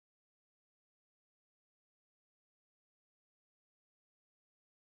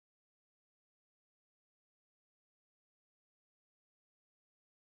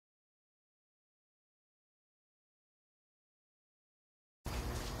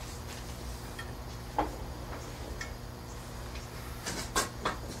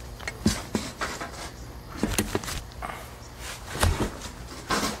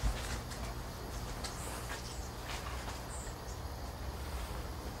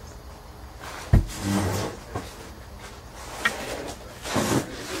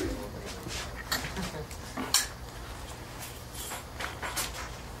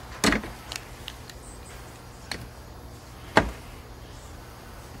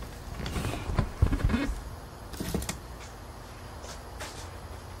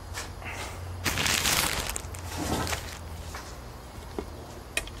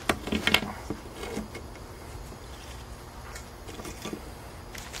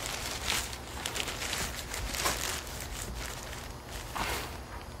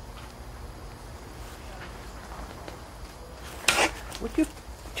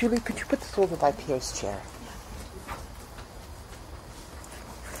Julie, could you put this over by Pierre's chair?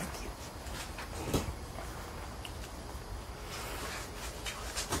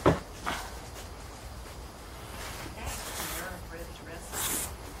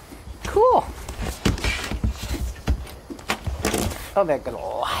 Cool. Oh, they're going to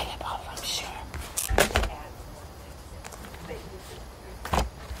light it up, I'm sure.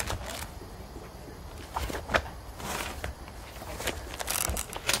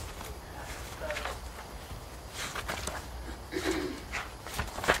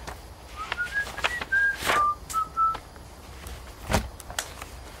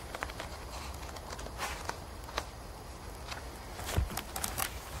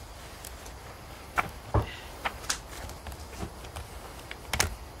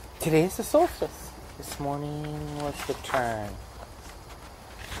 Today is the solstice. This morning was the turn.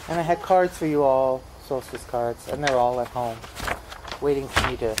 And I had cards for you all, solstice cards, and they're all at home, waiting for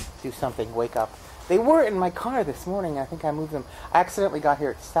me to do something, wake up. They were in my car this morning. I think I moved them. I accidentally got here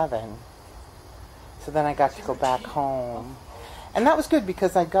at 7. So then I got to go back home. And that was good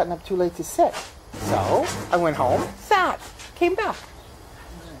because I'd gotten up too late to sit. So I went home, sat, came back.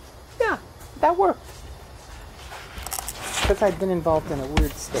 Yeah, that worked. Because I'd been involved in a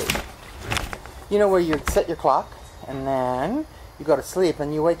weird state. You know where you set your clock and then you go to sleep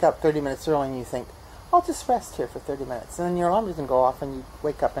and you wake up 30 minutes early and you think, I'll just rest here for 30 minutes. And then your alarm doesn't go off and you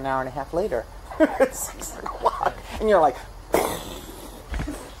wake up an hour and a half later. It's 6 o'clock. And you're like,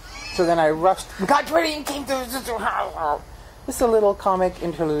 so then I rushed, got ready and came to this is a little comic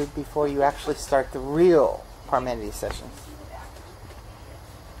interlude before you actually start the real Parmenides sessions.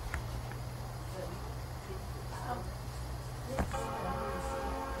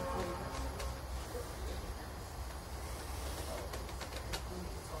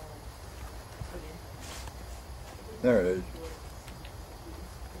 There it is.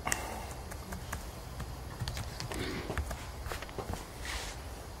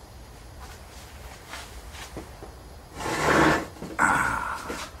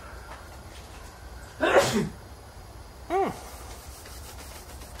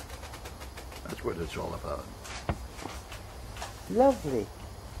 That's what it's all about. Lovely.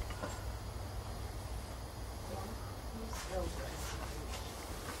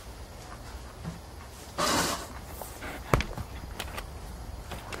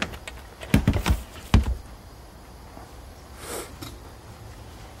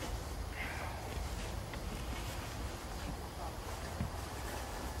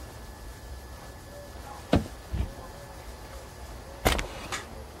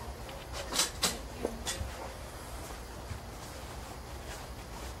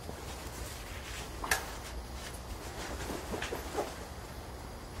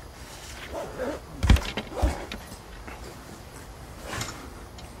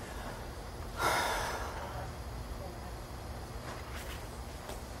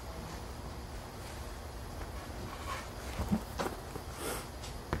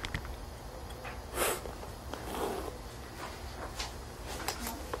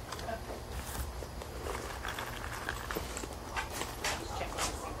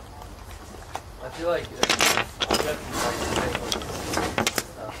 I feel like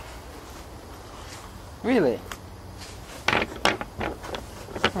Really?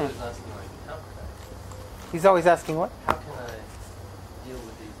 He's always asking what? How can I deal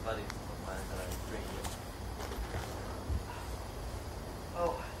with these buddies of mine that I drink with?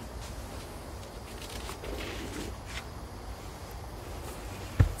 Oh.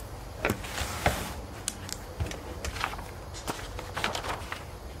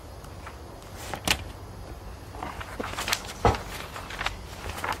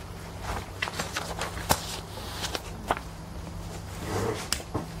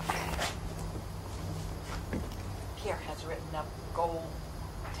 Pierre has written up goal,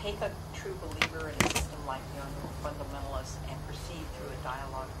 take a true believer in a system like young fundamentalists and proceed through a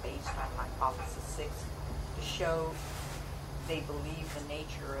dialogue based on hypothesis 6 to show they believe the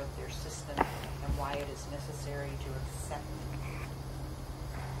nature of their system and why it is necessary to accept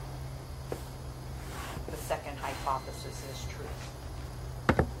the second hypothesis as truth.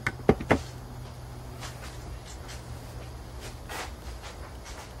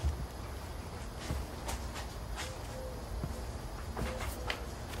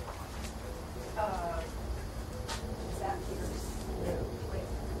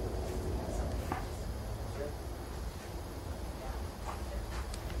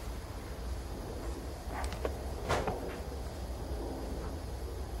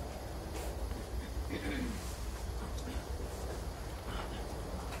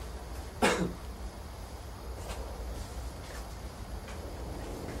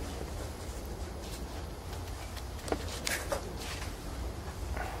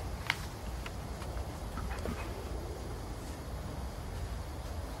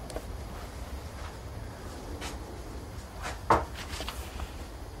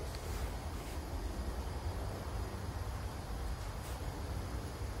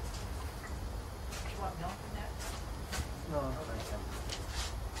 want milk in that? No.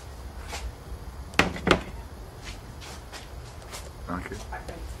 Thank you. I'm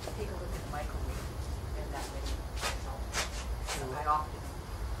going to take a look at the microwave and that way. So I often,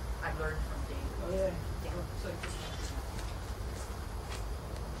 I learned from Dave. Oh, yeah. Yeah. So just.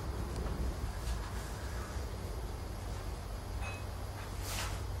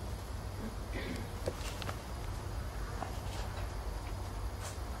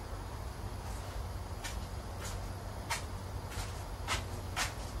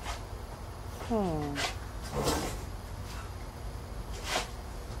 Hmm.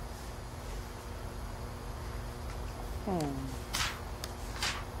 Hmm. 21.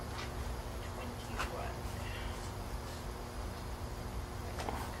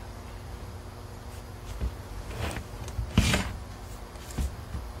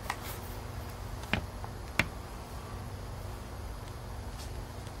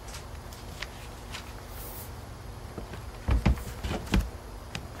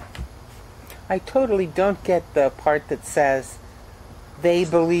 I totally don't get the part that says they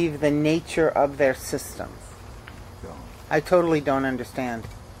believe the nature of their system. Yeah. I totally don't understand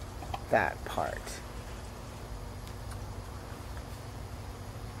that part.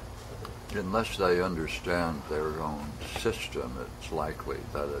 Unless they understand their own system, it's likely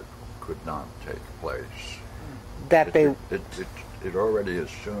that it could not take place. That they It already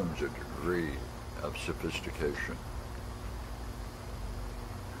assumes a degree of sophistication.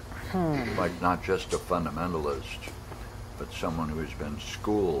 Like not just a fundamentalist, but someone who's been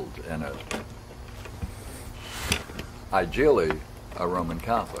schooled in it. Ideally, a Roman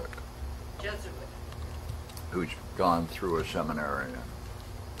Catholic Jesuit. who's gone through a seminarian.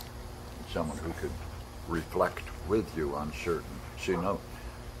 Someone who could reflect with you on certain. See, no,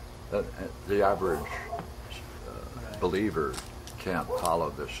 the average believer can't follow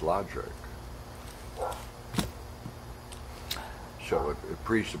this logic. So it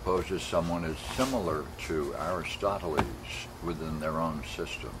presupposes someone is similar to Aristoteles within their own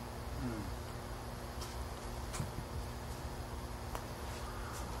system.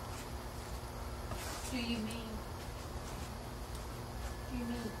 Do you mean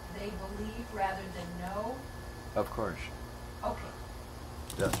they believe rather than know? Of course, Okay.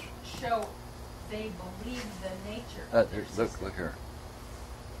 yes. Show they believe the nature of their system. Look here.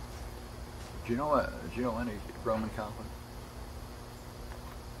 Do you know any Roman Catholic?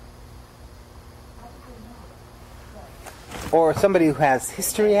 or somebody who has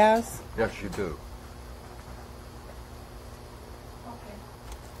history as? Yes, you do.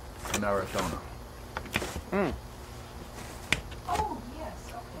 Okay. In Arizona. Mm. Oh, yes,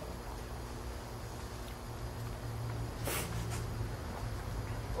 okay.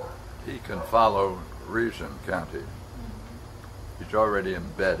 He can follow reason, can't he? He's already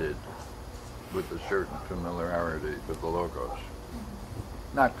embedded with a certain familiarity with the Logos.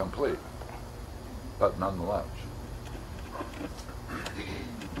 Not complete, but nonetheless.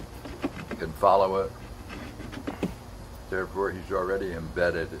 He can follow it. Therefore, he's already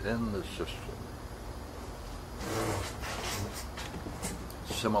embedded in the system.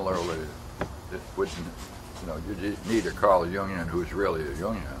 Similarly, it wouldn't, you need a Carl Jungian who's really a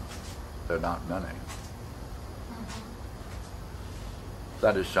Jungian. There are not many.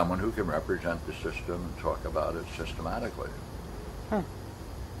 That is someone who can represent the system and talk about it systematically. Hmm.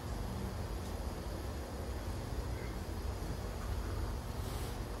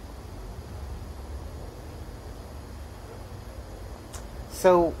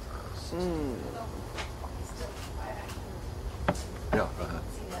 So, Yeah, go ahead.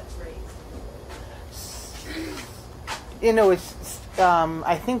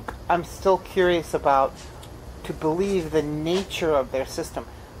 I think I'm still curious about to believe the nature of their system.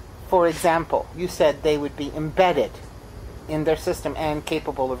 For example, you said they would be embedded in their system and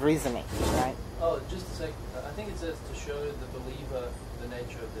capable of reasoning, right? Oh, just a sec. I think it says to show the believer the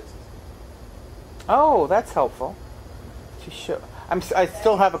nature of this. Oh, that's helpful. To show, I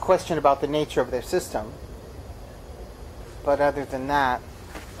still have a question about the nature of their system, but other than that,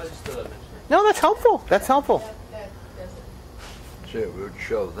 I just thought I'd mention it. no, that's helpful. That's helpful. That doesn't. See, it would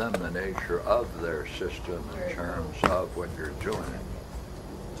show them the nature of their system in terms of what you're doing.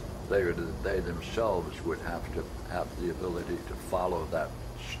 They themselves would have to have the ability to follow that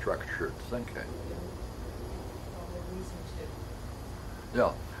structured thinking.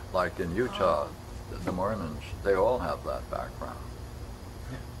 Yeah, like in Utah, the Mormons, they all have that background.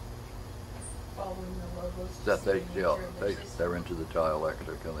 Following the logos. That they're into the dialectic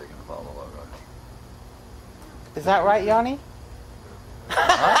and they can follow logos. Is that right, Yanni?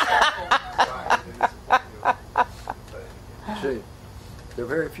 See, There are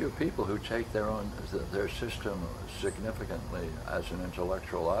very few people who take their system significantly as an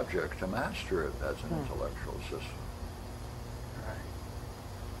intellectual object to master it as an intellectual system.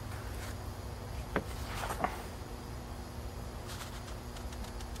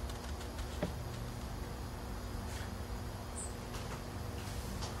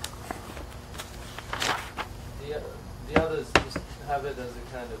 The others just have it as a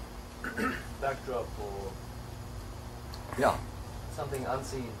kind of backdrop or Yeah. something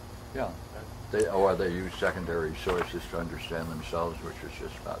unseen. Yeah. They use secondary sources to understand themselves, which is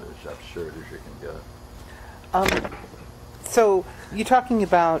just about as absurd as you can get. So you're talking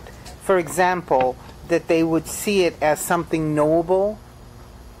about, for example, that they would see it as something knowable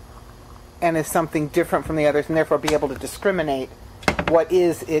and as something different from the others, and therefore be able to discriminate what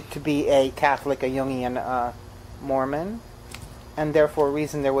is it to be a Catholic, a Jungian, Mormon, and therefore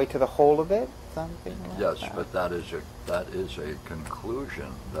reason their way to the whole of it. Something like Yes, that. but that is a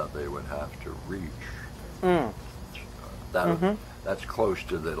conclusion that they would have to reach. That's close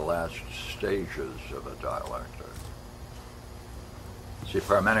to the last stages of a dialectic. See,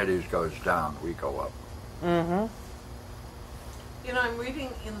 Parmenides goes down, we go up. You know, I'm reading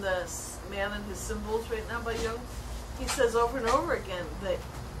in the Man and His Symbols right now by Jung. He says over and over again that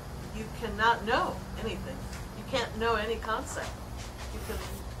you cannot know anything. You can't know any concept. You can,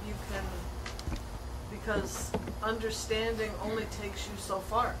 because understanding only takes you so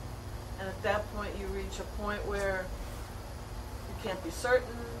far. And at that point you reach a point where you can't be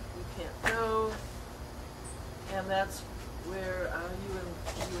certain, you can't know, and that's where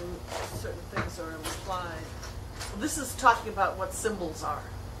certain things are implied. Well, this is talking about what symbols are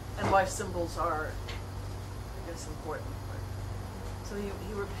and why symbols are, I guess, important. So he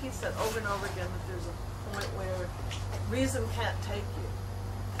repeats that over and over again, that there's a point where reason can't take you.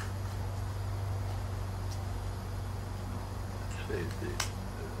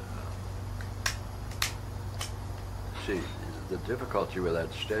 See, the difficulty with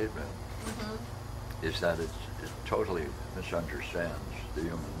that statement is that it totally misunderstands the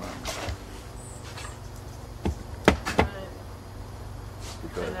human mind. Right.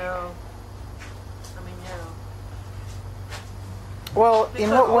 Because I know. I mean, yeah. Well, in Because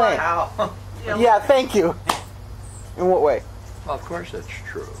what way? Ow. Yeah, thank you. In what way? well, of course that's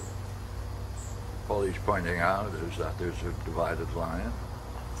true. All he's pointing out is that there's a divided line.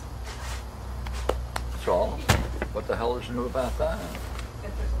 That's all. What the hell is new about that?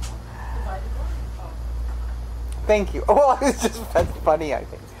 Thank you. Well, it's just that's funny, I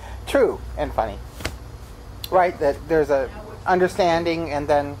think. True and funny. Right, that there's a understanding and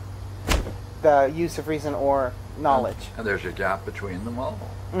then the use of reason or knowledge. And there's a gap between them all.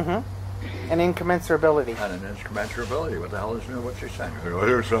 An incommensurability. And an incommensurability. What the hell is new? What's she saying? Oh,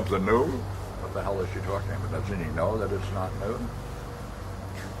 here's something new. What the hell is she talking about? Doesn't he know that it's not new?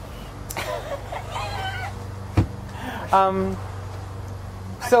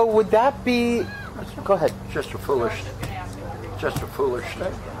 So would that be... Go ahead. Just a foolish statement.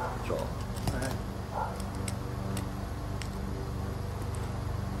 That's all.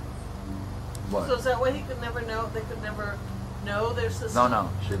 What? So is that why he could never know? They could never know their system? No.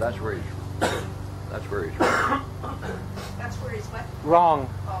 See, that's where he's wrong. That's where he's what? Wrong.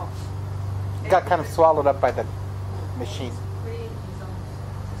 Oh. Got kind of swallowed up by the machine.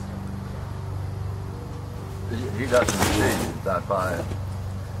 He doesn't see that by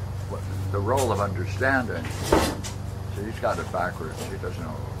the role of understanding. See, he's got it backwards. He doesn't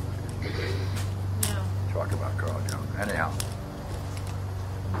know. Yeah. Talk about Carl Jung. Anyhow,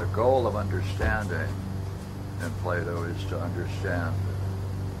 the goal of understanding in Plato is to understand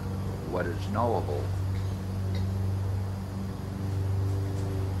what is knowable.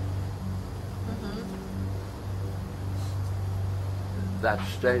 That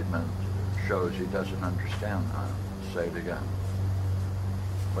statement shows he doesn't understand that. Say it again.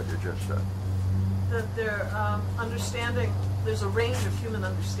 What you just said. That their understanding, there's a range of human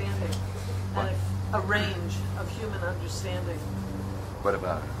understanding. What? And a range of human understanding. What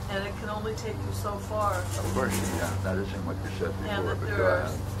about it? And it can only take you so far. Of course, yeah, that isn't what you said And before, that but there go are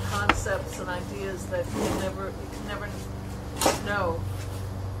ahead. concepts and ideas that you can never know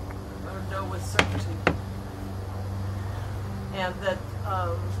or know with certainty. And that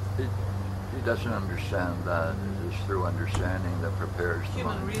He doesn't understand that it is through understanding that prepares the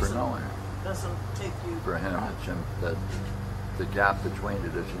human mind for reason knowing. doesn't take you. For him, it's that the gap between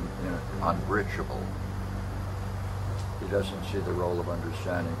it is unbridgeable. He doesn't see the role of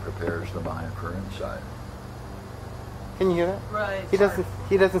understanding prepares the mind for insight. Can you hear that? Right.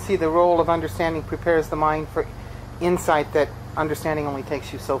 He doesn't see the role of understanding prepares the mind for insight, that understanding only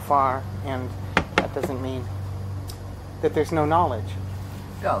takes you so far, and that doesn't mean that there's no knowledge.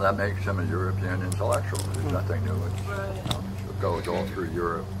 Yeah, that makes him a European intellectual. There's nothing new. It's, Right. it goes all through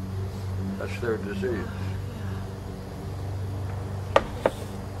Europe. That's their disease.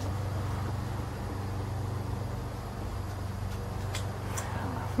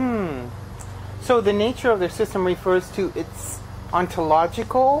 So the nature of their system refers to its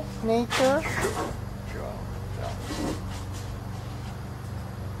ontological nature? Sure. Yeah.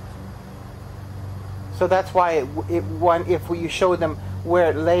 So that's why if you show them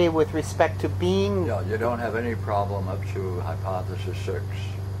where it lay with respect to being... Yeah, you don't have any problem up to hypothesis 6.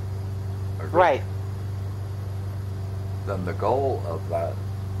 Agree? Right. Then the goal of that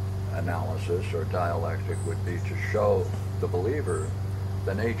analysis or dialectic would be to show the believer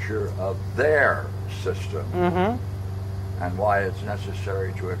the nature of their system and why it's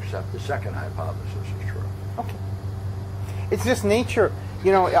necessary to accept the second hypothesis as true. Okay. It's just nature,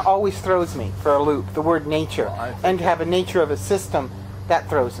 you know, it always throws me for a loop, the word nature. Well, and to have a nature of a system, that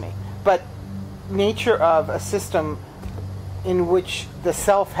throws me. But nature of a system in which the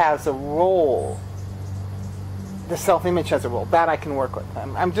self has a role, the self-image has a role, that I can work with.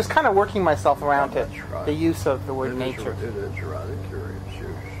 I'm just kind of working myself around to That's right. the use of the word It is nature. It is a rather curious use.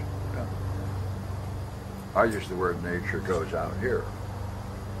 Yeah. I use the word nature goes out here.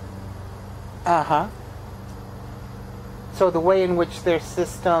 Uh-huh. So the way in which their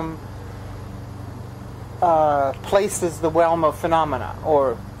system places the realm of phenomena,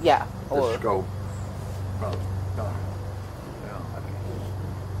 or, yeah. The Or, scope. Well, yeah.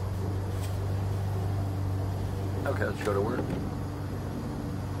 Okay, let's go to work.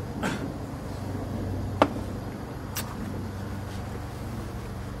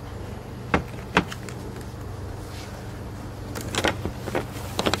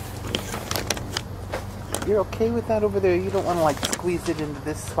 you're okay with that over there? You don't want to like squeeze it into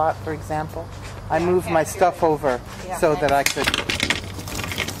this spot, for example? I moved my stuff over Yeah, so that I could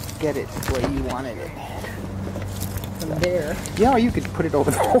get it where you wanted it. From there. Yeah, or you could put it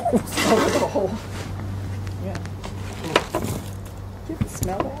over the holes. Over the hole. Yeah. Did you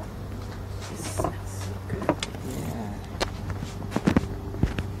smell that? It smells so good.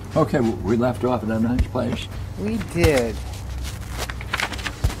 Yeah. Okay, we left off in a nice place. We did.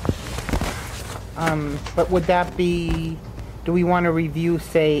 But would that be, do we want to review,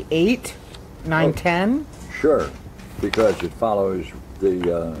 say, 8, 9, 10? Sure, because it follows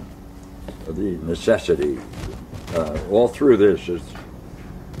the necessity. All through this is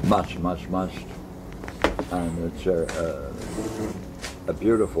must, and it's a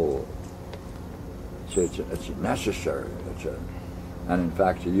beautiful. It's necessary. And in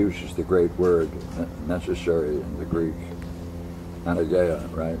fact, he uses the great word necessary in the Greek, anageia,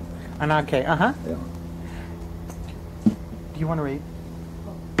 right? Okay, uh-huh. Yeah. Do you want to read?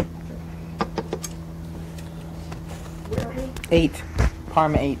 Where are we? 8.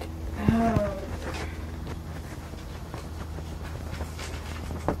 Parma 8.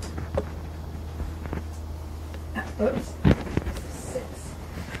 Oops. 6.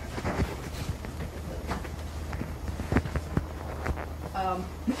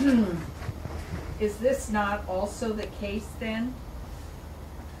 Is this not also the case then,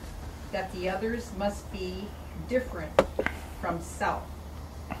 that the others must be different from self?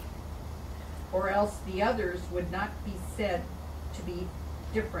 Or else the others would not be said to be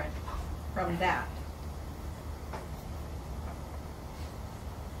different from that.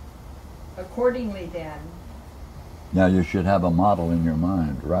 Accordingly then, Now you should have a model in your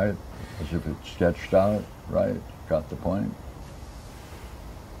mind, right? As if it's sketched out, right? Got the point?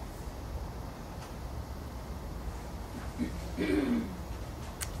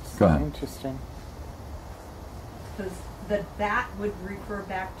 Go ahead. Interesting. does that would refer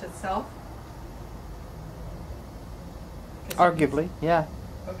back to self? 'Cause he Arguably, yeah.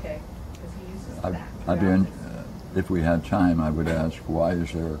 Okay, because he uses I'd that. be in, if we had time, I would ask, why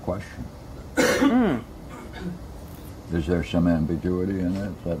is there a question? Is there some ambiguity in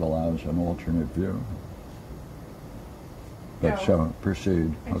it that allows an alternate view? But No. so,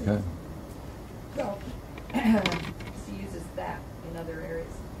 proceed, okay? So, he uses that in other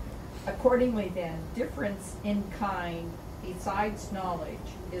areas. Accordingly then, difference in kind besides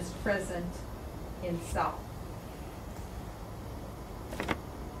knowledge is present in self.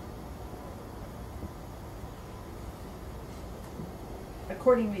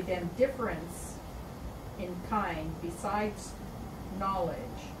 Accordingly then, difference in kind besides knowledge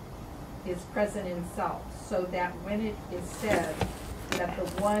is present in self, so that when it is said that the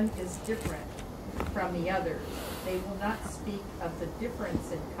one is different from the others, they will not speak of the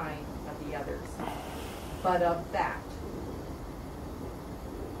difference in kind of the others, but of that.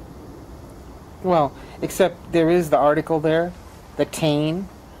 Well, except there is the article there, the tane,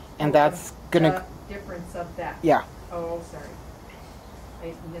 and Oh, that's gonna, the difference of that. yeah. Oh, sorry.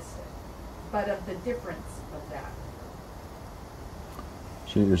 I missed it. But of the difference of that.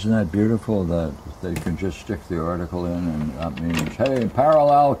 See, isn't that beautiful that they can just stick the article in and that means, hey,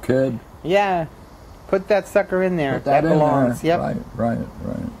 parallel, kid. Yeah. Put that sucker in there. Put that in belongs. there. Yep. Right.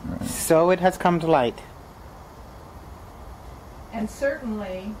 So it has come to light. And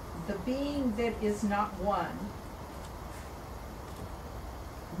certainly, the being that is not one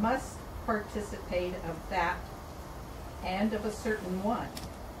must participate of that, and of a certain one,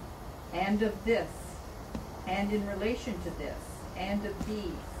 and of this, and in relation to this, and of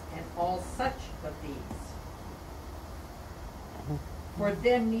these, and all such of these. For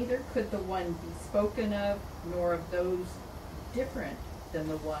then neither could the one be spoken of, nor of those different than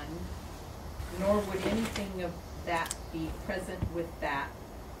the one, nor would anything of that be present with that,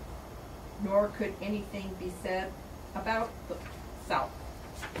 nor could anything be said about the self.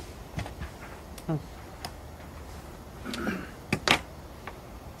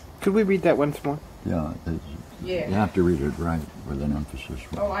 Could we read that once more? Yeah, Yeah. you have to read it right with an emphasis.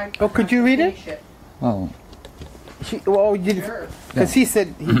 Oh, could you read it? Oh, Well, you Sure. because he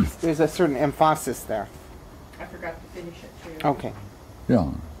said there's a certain emphasis there. I forgot to finish it too. Okay. yeah.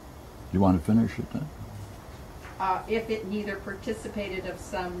 You want to finish it then? If it neither participated of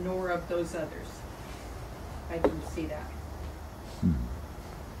some nor of those others. I didn't see that.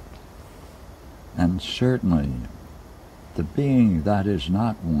 And certainly, the being that is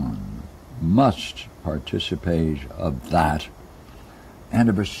not one must participate of that, and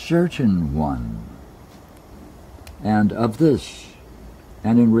of a certain one, and of this,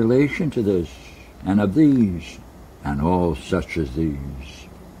 and in relation to this, and of these, and all such as these.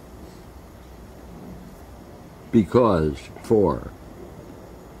 Because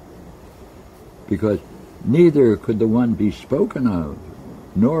neither could the one be spoken of,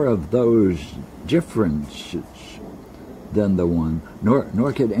 nor of those differences than the one,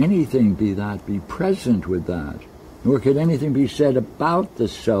 nor could anything be present with that, nor could anything be said about the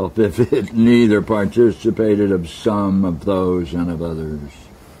self if it neither participated of some of those and of others.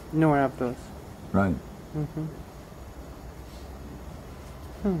 Nor of those. Right.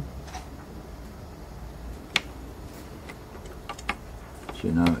 See,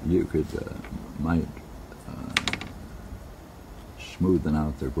 now you could might smoothen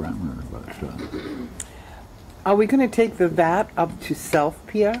out the grammar, but Are we going to take the that up to self,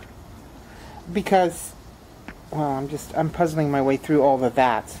 Pierre? Because, well, I'm puzzling my way through all the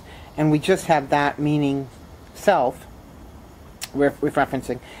that's, and we just have that meaning self, we're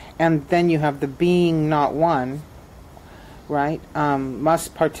referencing, and then you have the being not one, right?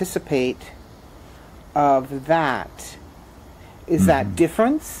 Must participate of that. Is that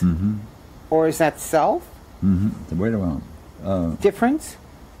difference, or is that self? Wait a minute. Difference?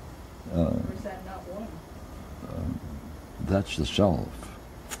 Or is that not one? That's the self.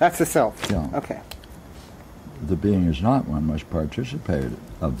 That's the self. Yeah. Okay. The being is not one must participate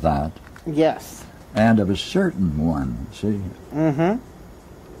of that, Yes. and of a certain one. See,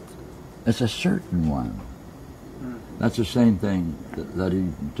 it's a certain one. That's the same thing that he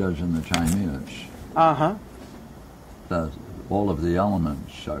does in the Chinese. That all of the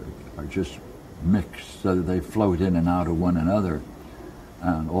elements are just mixed, so that they float in and out of one another,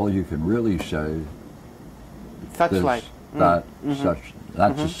 and all you can really say Such is like. that such.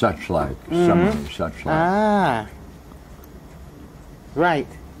 That's a such like. Somebody such like. Ah. Right.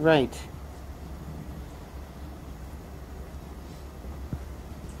 Right.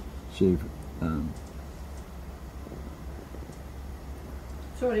 See,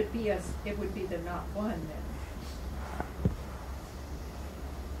 So it would be the not one then.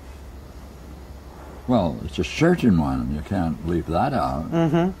 well, it's a certain one. You can't leave that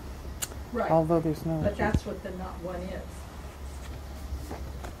out. Right. Although there's no. But that's what the not one is.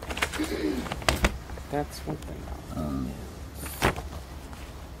 That's what the not.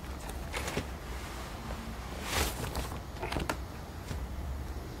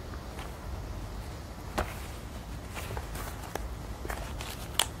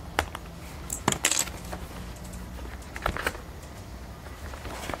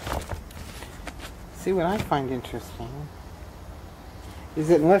 See, what I find interesting is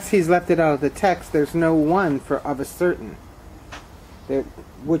that unless he's left it out of the text, there's no one for of a certain. There,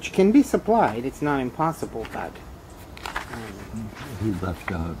 which can be supplied. It's not impossible, but He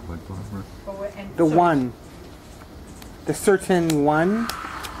left out what, Barbara? Oh, and the so- one, the certain one,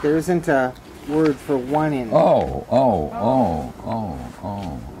 there isn't a word for one in. Oh.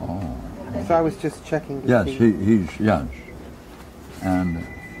 So I was just checking to Yes, see. he's yes, and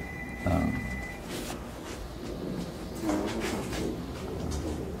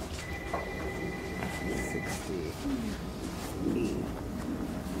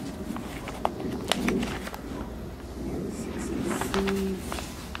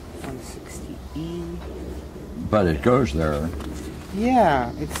but it goes there.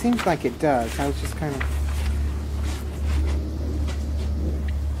 Yeah, it seems like it does. I was just kind of...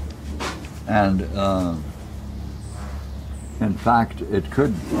 And in fact, it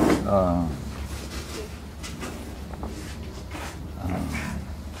could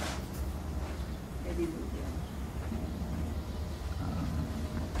Maybe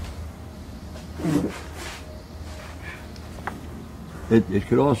move it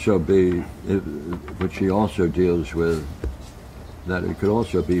could also be, which he also deals with, that it could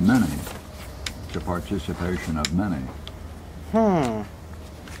also be many. It's a participation of many.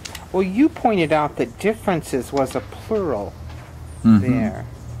 Well, you pointed out that differences was a plural Mhm. there.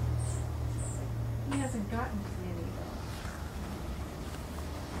 He hasn't gotten to many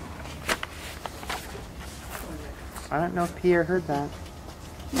though. I don't know if Pierre heard that.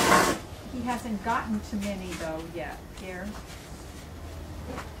 He hasn't gotten to many though yet, Pierre.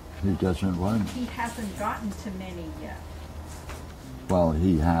 He doesn't want. He hasn't gotten to many yet. Well,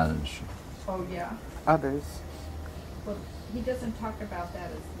 he has. Oh yeah? Others. Well, he doesn't talk about that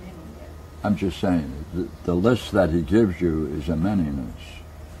as many yet. I'm just saying, the list that he gives you is a manyness.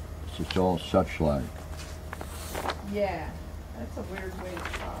 It's all such like. Yeah, that's a weird way to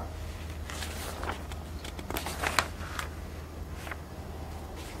talk.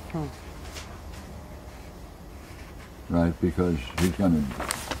 Right, because he's going to,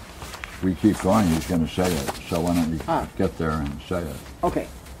 we keep going, he's going to say it. So why don't you get there and say it? Okay.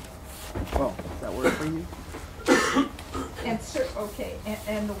 Well, does that work for you? And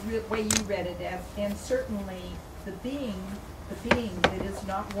and the way you read it, and certainly the being that is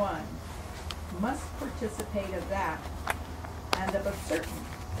not one must participate of that, and of a certain,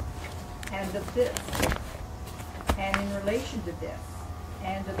 and of this, and in relation to this,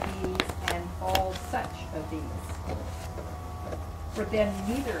 and of these, and all such of these. For then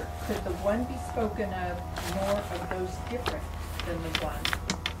neither could the one be spoken of, nor of those different than the one,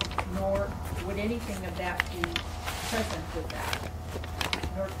 nor would anything of that be present with that,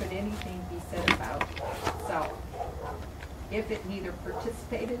 nor could anything be said about itself, if it neither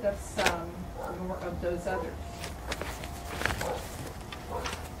participated of some, nor of those others.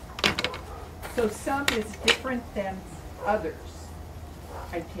 So some is different than others,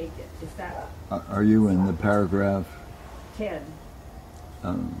 I take it. Is that Are you in the paragraph? 10?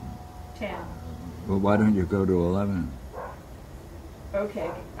 10. Well, why don't you go to 11?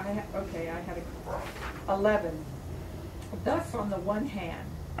 Okay, I had 11. Thus, on the one hand,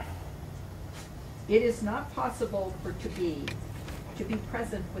 it is not possible for to be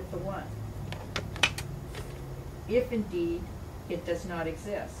present with the one, if indeed it does not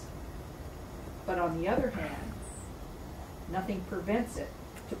exist. But on the other hand, nothing prevents it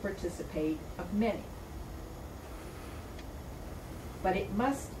to participate of many. But it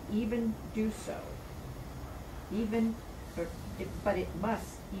must even do so, but it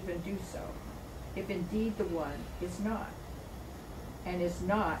must even do so, if indeed the one is not, and is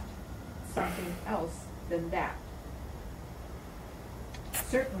not something else than that.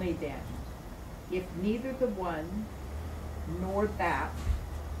 Certainly then, if neither the one nor that,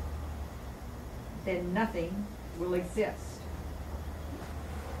 then nothing will exist.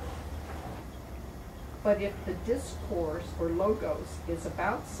 But if the discourse or logos is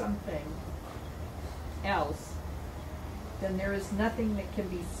about something else, then there is nothing that can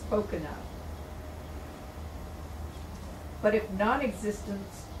be spoken of. But if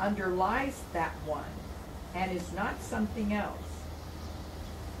non-existence underlies that one and is not something else,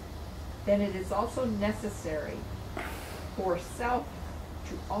 then it is also necessary for self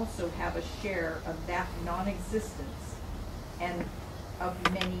to also have a share of that non-existence and of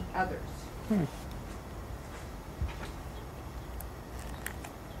many others.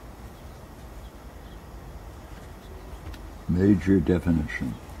 Major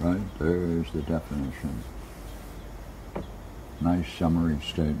definition, right? There's the definition. Nice summary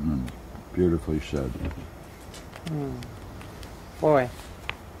statement, beautifully said. Boy.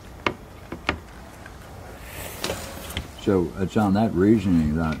 So it's on that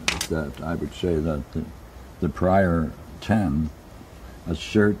reasoning that I would say that the prior 10, a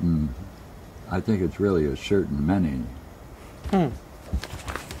certain, I think it's really a certain many.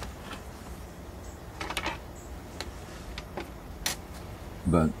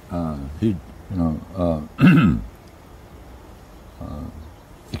 But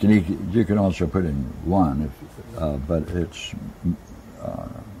you can also put in one, if, but it's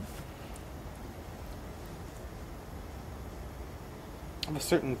Of a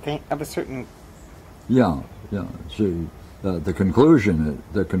certain thing, of a certain... yeah. See, the conclusion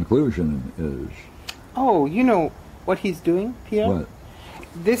is... Oh, you know what he's doing, Pierre? What?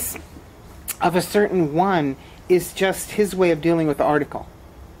 This, of a certain one, is just his way of dealing with the article.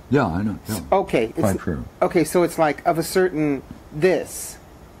 Yeah, I know. Yeah. Okay. Quite true. Okay, so it's like of a certain this,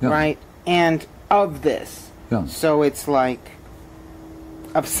 Yeah. right? And of this. Yeah. So it's like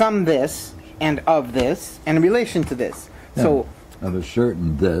of some this and of this and in relation to this. Yeah. So Of a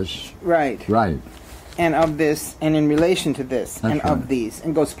certain this. right. Right. And of this and in relation to this That's and right. of these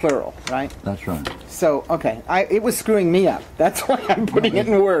and goes plural, right? That's right. So okay, it was screwing me up. That's why I'm putting it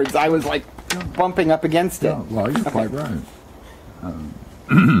in words. I was like bumping up against it. Yeah, well, you're quite right.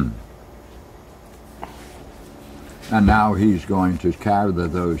 And now he's going to gather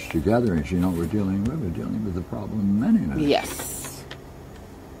those together. As you know, we're dealing with the problem of manyness. Yes.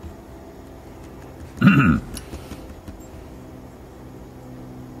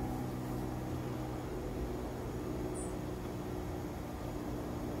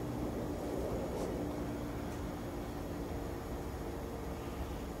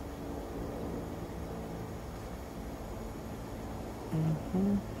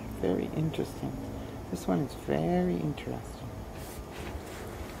 Very interesting. This one is very interesting.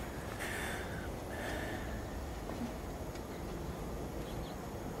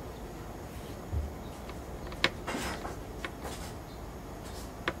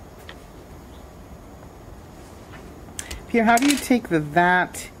 Pierre, how do you take the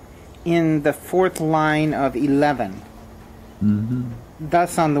that in the fourth line of 11? Mm-hmm.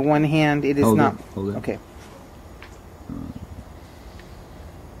 Thus, on the one hand, it is Hold not. it, hold it. Okay.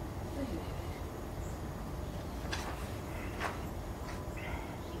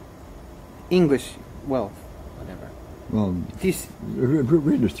 English, well, whatever. Well, Do you s-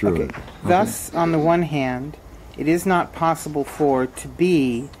 read us through okay. it. Thus, on the one hand, it is not possible for to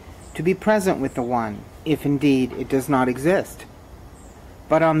be present with the one, if indeed it does not exist.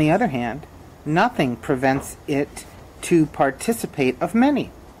 But on the other hand, nothing prevents it to participate of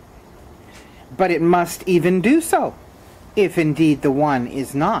many. But it must even do so, if indeed the one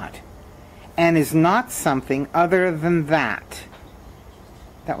is not, and is not something other than that.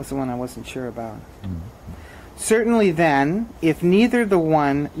 That was the one I wasn't sure about. Certainly then, if neither the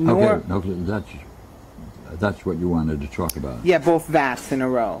one nor... Okay, that's what you wanted to talk about. Yeah, both that's in a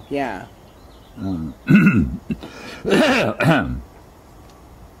row, yeah.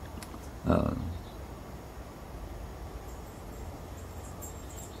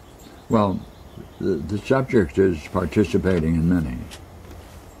 Well, the subject is participating in many.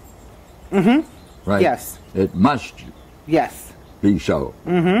 Mm-hmm. Right? Yes. It must Yes. be so.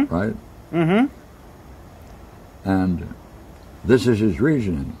 Mm-hmm. Right? Mm-hmm. And this is his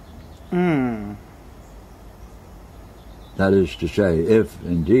reasoning. Mm. That is to say, if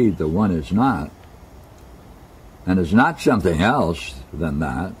indeed the one is not, and is not something else than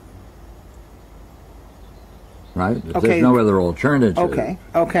that, right? If Okay. there's no other alternative. Okay.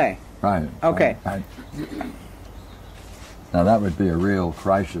 Okay. Right. Okay. Right. Now that would be a real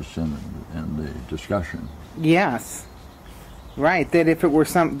crisis in the discussion. Yes. Right. That if it were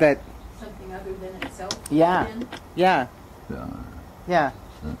something Something other than itself? Yeah. then? Yeah. Yeah. Yeah.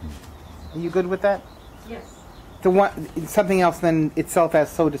 Are you good with that? Yes. The one something else than itself as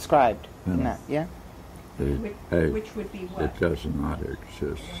so described. Yeah. In that, yeah. Which would be what? It does not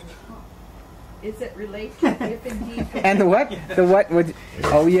exist. Is it related to if indeed... And the what? The what would?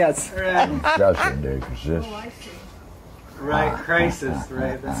 Oh yes. Right. It doesn't exist. Oh, I see. Right, crisis,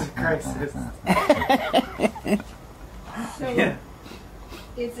 right? That's a crisis. So, Yeah.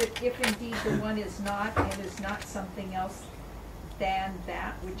 is it if indeed the one is not and is not something else than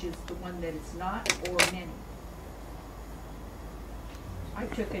that which is the one that is not, or many? I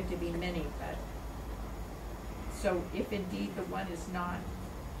took it to be many, but, so if indeed the one is not,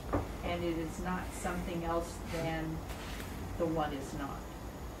 and it is not something else than the one is not.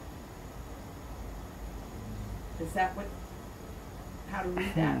 Is that what, how to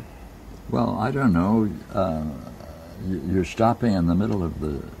read that? Well, I don't know. You're stopping in the middle of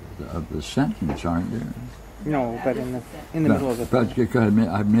the sentence, aren't you? No, That but is in the the sentence. middle of the. But go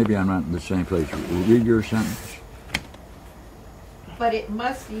ahead. Maybe I'm not in the same place. Read your sentence. But it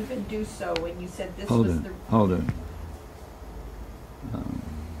must even do so, when you said this Hold was it. the... Hold it.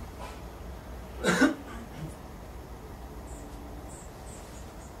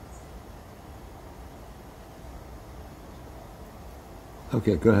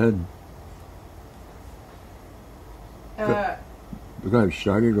 Okay, go ahead. Go ahead.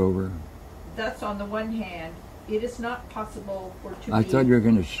 Start it over. Thus, on the one hand, it is not possible for to I be... thought you were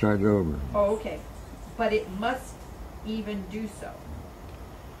going to start it over. Oh, okay. But it must even do so.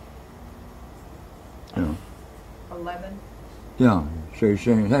 Yeah. 11. Yeah. So you're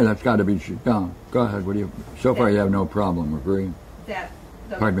saying, hey, that's got to be. Yeah. Go ahead. What do you? So far, you have no problem. Agree? That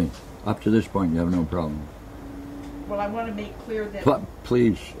the... Pardon me. Up to this point, you have no problem. Well, I want to make clear that,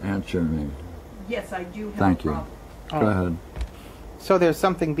 Please answer me. yes, I do have Thank a you. problem. Go ahead. So there's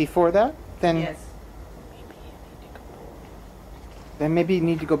something before that? Yes. Then maybe you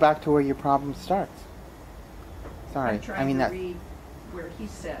need to go back to where your problem starts. Sorry. I'm trying to that. read where he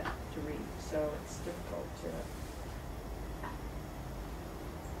said to read, so it's difficult to.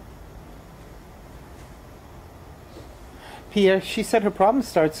 Pierre, she said her problem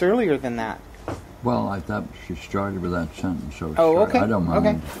starts earlier than that. Well, I thought she started with that sentence. So Oh, okay. I don't mind.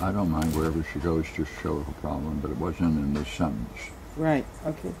 Okay. I don't mind wherever she goes to show her problem, but it wasn't in this sentence. Right.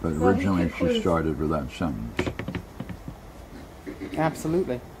 Okay. But Well, he originally she concludes- started with that sentence.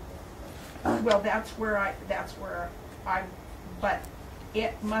 Absolutely. Well, that's where I, but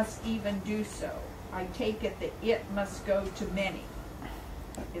it must even do so. I take it that it must go to many.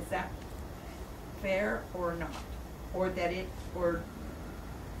 Is that fair or not? Or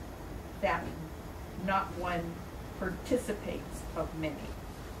that not one participates of many?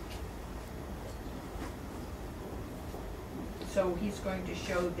 So he's going to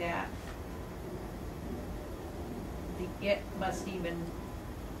show that the it must even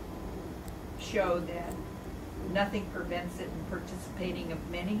show that nothing prevents it in participating of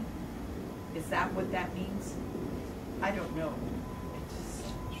many? Is that what that means? I don't know. It's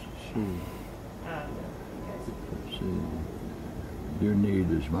just, You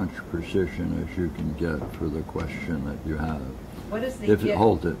need as much precision as you can get for the question that you have. what is the If it? it,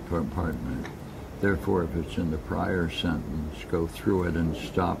 hold it, pardon me. Therefore, if it's in the prior sentence, go through it and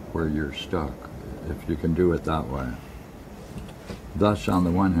stop where you're stuck, if you can do it that way. Thus, on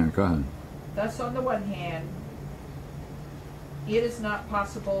the one hand, go ahead. Thus, on the one hand, it is not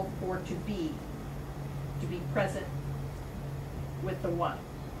possible for to be present with the one.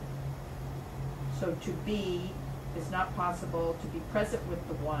 So to be is not possible to be present with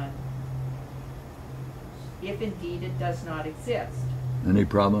the one if indeed it does not exist. Any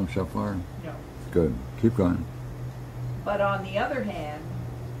problems so far? No. Good. Keep going. But on the other hand,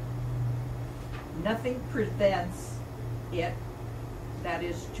 nothing prevents it, that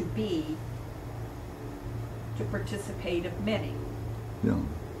is to be, to participate of many. Yeah.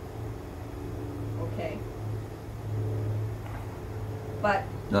 Okay? But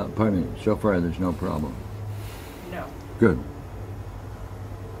Pardon me. So far, there's no problem. no. Good.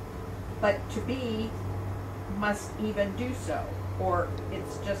 But to be must even do so. Or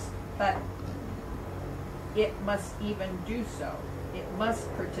it's just, but it must even do so. It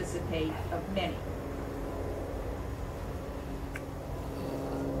must participate of many.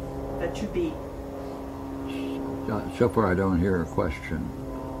 The to be. So far, I don't hear a question.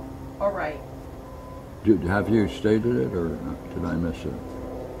 All right. Have you stated it, or did I miss it?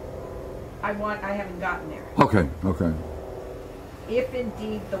 I haven't gotten there. Okay. Okay. If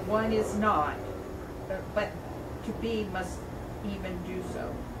indeed the one is not, but to be must even do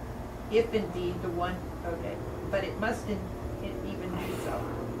so. If indeed the one, okay, but it must even do so.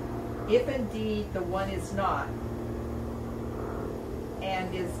 If indeed the one is not,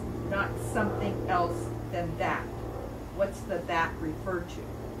 and is not something else than that, what's the that refer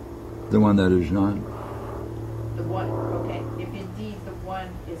to? The one that is not? The one, okay, if indeed the one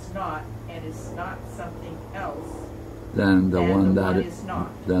is not, and is not something else, Then the one the that one is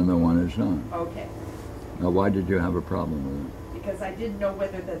not. Then the one is not. Okay. Now, why did you have a problem with it? Because I didn't know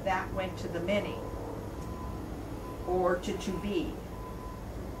whether that went to the many or to be.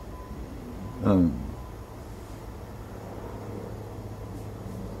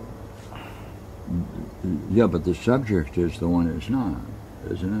 Yeah, but the subject is the one is not,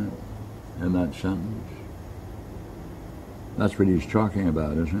 isn't it? In that sentence? That's what he's talking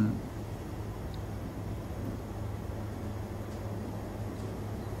about, isn't it?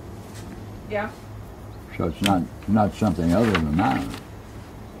 Yeah? So it's not something other than that.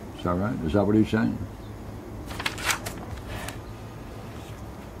 Is that right? Is that what he's saying?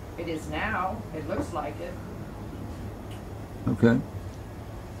 It is now. It looks like it. Okay.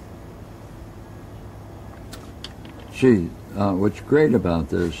 See, what's great about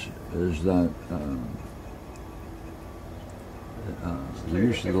this is that the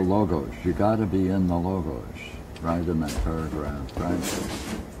use of the logos. You got to be in the logos, right, in that paragraph, right?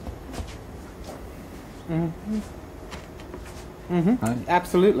 Mm-hmm. Mm-hmm. Right?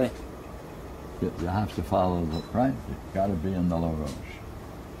 Absolutely. You have to follow the, right? You got to be in the logos.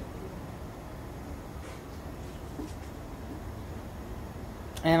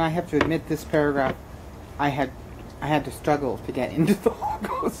 And I have to admit, this paragraph, I had to struggle to get into the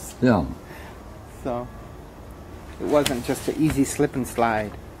logos. Yeah. So it wasn't just an easy slip and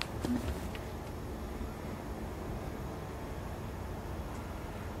slide.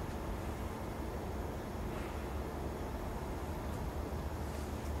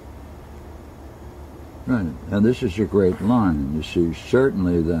 Right, and this is a great line. You see,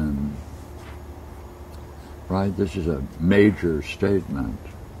 certainly then, right, this is a major statement.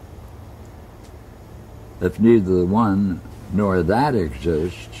 If neither the one nor that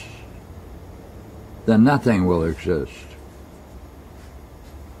exists, then nothing will exist.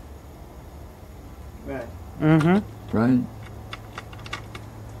 Right. Mm-hmm. Right?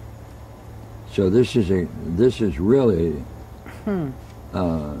 So this is really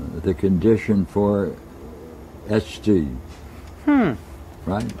the condition for ST. Right?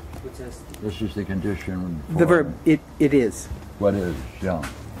 What's that? This is the condition for The verb, it is. what is, yeah.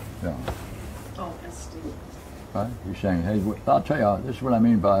 Oh, SD. Right? He's saying, hey, I'll tell you, this is what I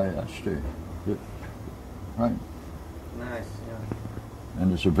mean by ST. Right? Nice, yeah.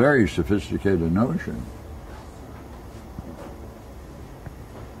 And it's a very sophisticated notion.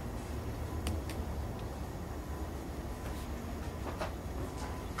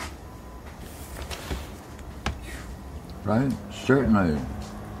 Right? Certainly,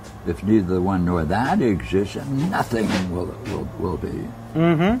 if neither the one nor that exists, nothing will be.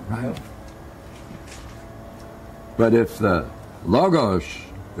 Mm-hmm. Right? But if the logos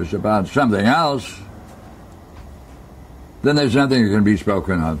is about something else, then there's nothing that can be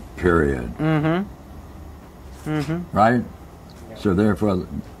spoken of, period. Mm-hmm. Mm-hmm. Right? So therefore,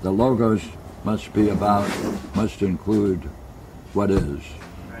 the logos must include what is.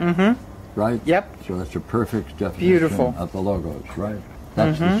 Mm-hmm. Right? Yep. So that's a perfect definition Beautiful. of the logos, right?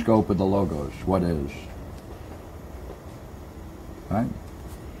 That's the scope of the logos, what is. Right?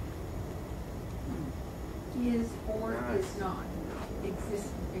 Is or is not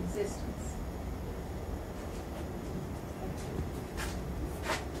existence.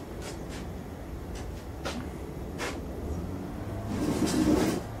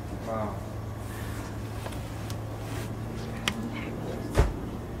 Wow.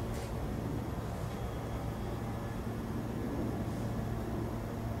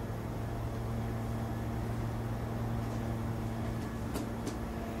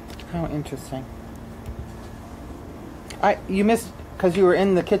 How interesting. You missed, because you were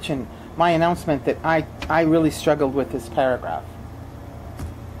in the kitchen, my announcement that I really struggled with this paragraph.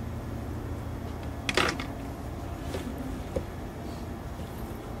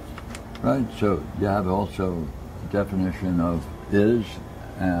 Right, so you have also a definition of is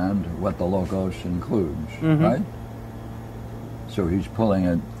and what the logos includes, right? So he's pulling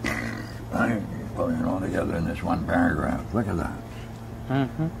it all together in this one paragraph. Look at that.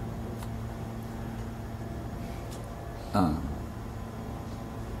 Mm-hmm.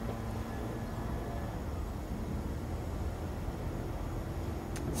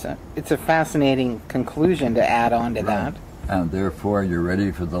 It's a fascinating conclusion to add on to that. And therefore, you're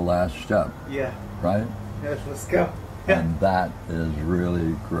ready for the last step, Yeah. right? Yes, let's go. And that is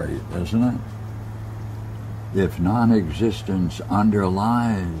really great, isn't it? If non-existence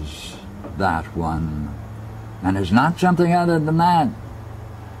underlies that one, and is not something other than that,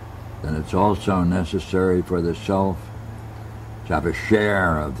 then it's also necessary for the self to have a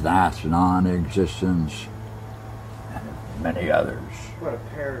share of that non-existence and many others. What a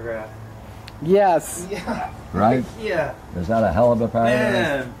paragraph. Yes. Yeah. Right? Yeah. Is that a hell of a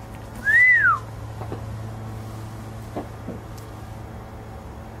paragraph? Man.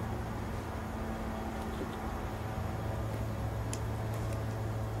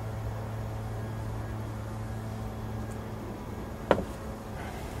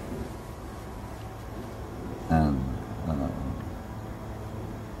 And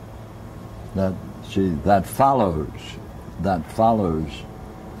that follows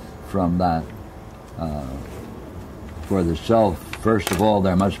from that. For the self, first of all,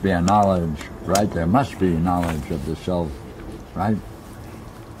 there must be a knowledge, right? There must be knowledge of the self, right?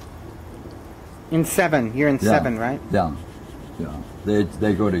 In 7, you're in 7, right? Yeah, yeah.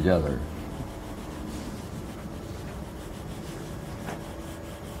 They go together.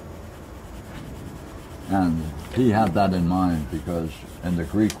 And he had that in mind because in the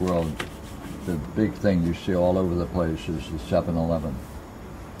Greek world, the big thing you see all over the place is the 7-Eleven.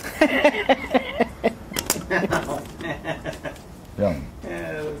 Yeah.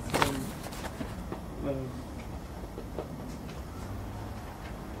 Yeah, that's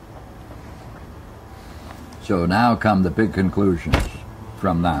So now come the big conclusions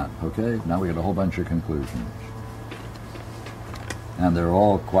from that, okay? Now we got a whole bunch of conclusions. And they're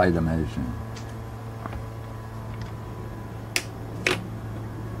all quite amazing.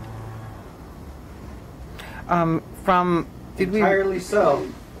 Did we? entirely so.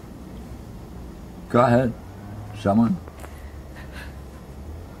 Go ahead. Someone?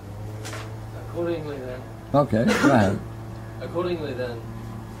 Accordingly then. Okay, go ahead. Accordingly then,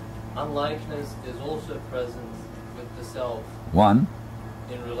 unlikeness is also present with the self One.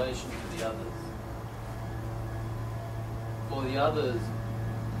 in relation to the others. For the others,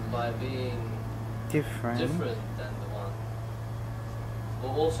 by being Different. different than the one,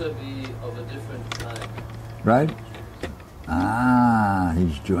 will also be of a different kind. Right? Ah,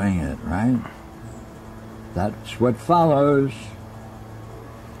 he's doing it, right? That's what follows.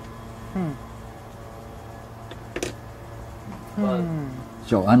 But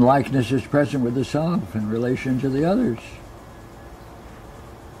So unlikeness is present with the self in relation to the others.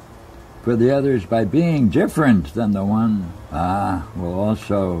 For the others, by being different than the one, will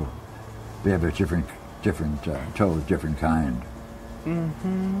also be of a totally different kind.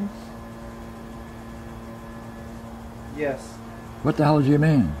 Mm-hmm. Yes. What the hell do you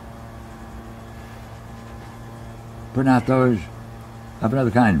mean? But not those of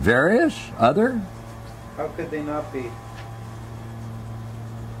another kind. Various? Other? How could they not be?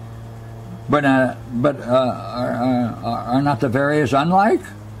 But are not the various unlike?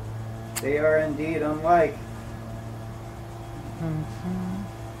 They are indeed unlike.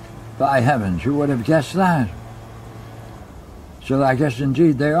 By heavens, who would have guessed that? So I guess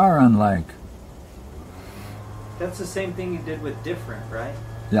indeed they are unlike. That's the same thing you did with different, right?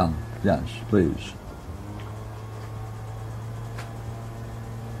 Yeah, yes, please.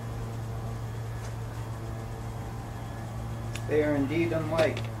 They are indeed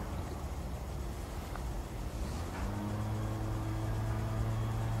unlike.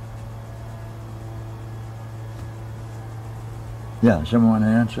 Yeah, someone want to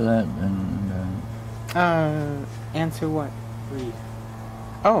answer that? Answer what? Read.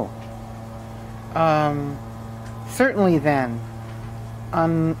 Oh. Certainly then.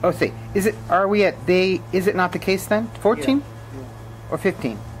 See, are we at is it not the case then? 14? Yeah. Or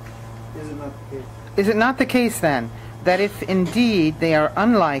 15? Is it not the case? Is it not the case then that if indeed they are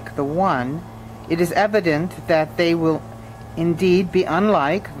unlike the one, it is evident that they will indeed be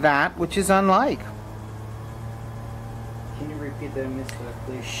unlike that which is unlike? Can you repeat that, Mr.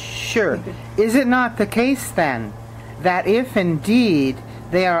 Please? Sure. Is it not the case then that if indeed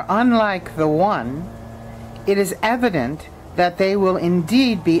they are unlike the one, it is evident that they will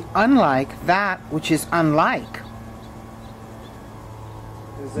indeed be unlike that which is unlike?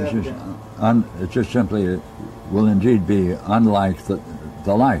 Is It's just simply it will indeed be unlike the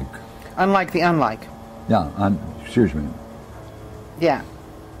like. Unlike the unlike. Yeah, excuse me. Yeah.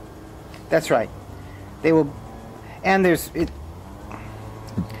 That's right. They will, and there's it.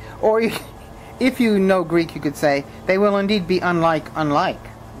 Or if you know Greek, you could say they will indeed be unlike.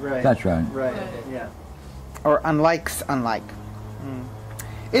 Right. That's right. Right. Yeah. Or unlikes unlike.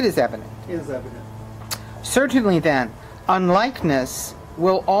 It is evident. It is evident. Certainly then, unlikeness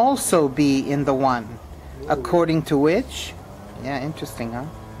will also be in the one, according to which, interesting, huh?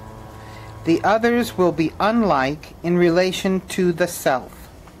 The others will be unlike in relation to the self.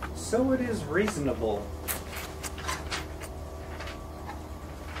 So it is reasonable.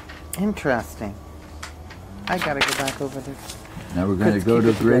 Interesting. I gotta go back over this. Now we're going to Let's go keep to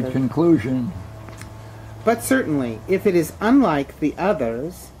it great together. conclusion. But certainly, if it is unlike the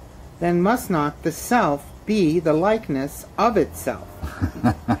others, then must not the self be the likeness of itself?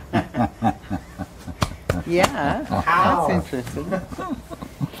 Yeah, How? that's interesting.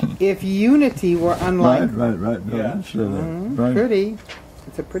 If unity were unlike... Right. No, Yeah. that's, right. Pretty.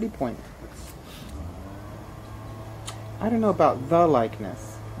 It's a pretty point. I don't know about the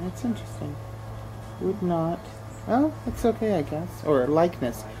likeness. That's interesting. Would not... Oh, it's okay, I guess. Or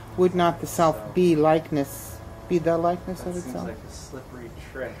likeness. Would not the self be the likeness That of seems itself? like a slippery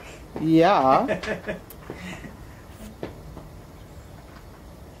trick. Yeah.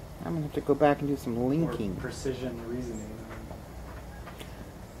 I'm going to have to go back and do some Or linking. precision reasoning.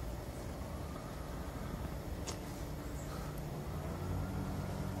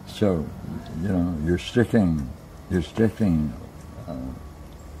 So, you're sticking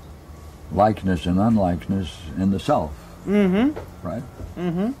likeness and unlikeness in the self, Mm-hmm. right?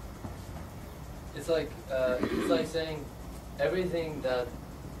 Mm-hmm. it's like saying everything that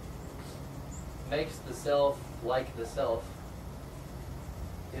makes the self like the self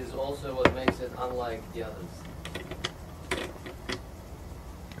is also what makes it unlike the others.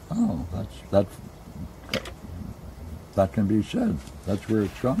 Oh, that can be said. That's where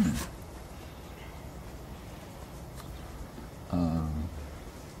it's going.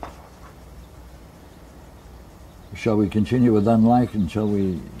 Shall we continue with unlike until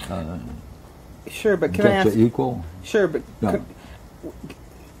we Sure, but can I get ask... to equal? Sure, but No.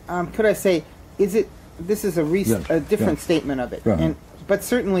 could I say, this is Yes, a different yes. statement of it. Go ahead. But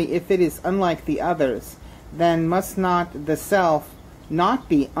certainly if it is unlike the others, then must not the self not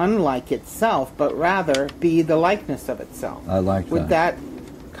be unlike itself, but rather be the likeness of itself. I like Would that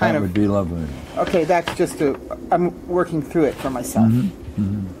kind that of... would be lovely. Okay, that's just I'm working through it for myself.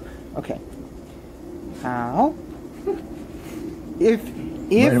 Okay. How? If...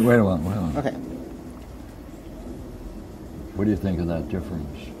 Wait a minute. Okay. What do you think of that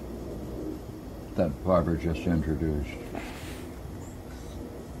difference that Barbara just introduced?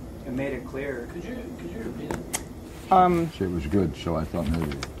 It made it clear. Could you repeat it? See, it was good, so I thought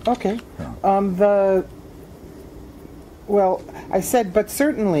maybe. Okay. Yeah. Well, I said, but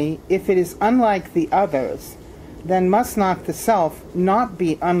certainly, if it is unlike the others, then must not the self not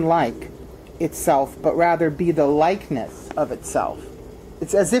be unlike itself, but rather be the likeness of itself.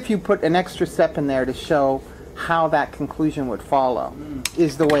 It's as if you put an extra step in there to show how that conclusion would follow,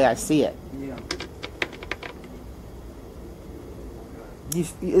 is the way I see it. Yeah.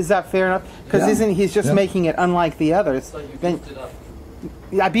 Is that fair enough? Because isn't he's just making it unlike the others? So you Then beefed it up.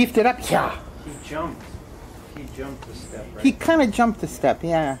 I beefed it up. Yeah. He jumped. He jumped a step, right? He kind of jumped a step.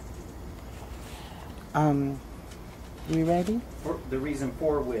 Yeah. You ready? For the reason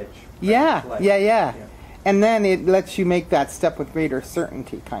for which. Yeah. Like, Yeah. And then it lets you make that step with greater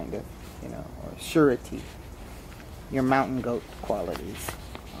certainty, kind of, or surety. Your mountain goat qualities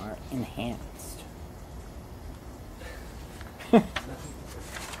are enhanced.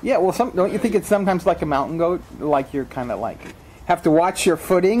 Yeah, well, don't you think it's sometimes like a mountain goat? Like you're kind of like, have to watch your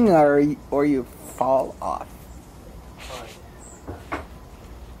footing or you fall off.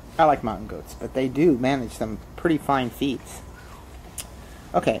 I like mountain goats, but they do manage some pretty fine feats.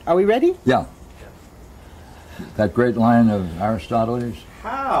 Okay, are we ready? Yeah. That great line of Aristotle's,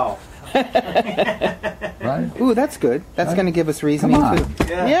 How? right? Ooh, that's good. That's going to give us reasoning Come on. too.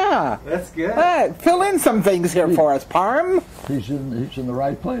 Yeah. Yeah. That's good. Fill in some things here for us, Parm. He's in the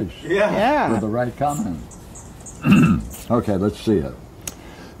right place Yeah. Yeah. with the right comment. Okay, let's see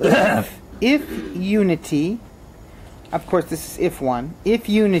it. If unity, of course this is if one, if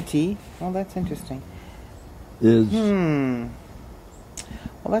unity, well that's interesting. Is Well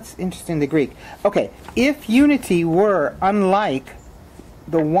that's interesting, the Greek. Okay, if unity were unlike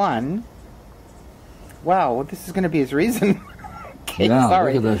the one, wow, well, this is going to be his reason. Okay, Yeah,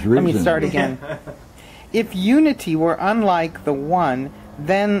 sorry. look at this Let me reason. start again. If unity were unlike the one,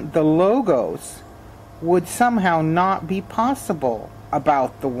 then the logos would somehow not be possible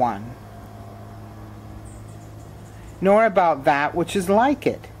about the one, nor about that which is like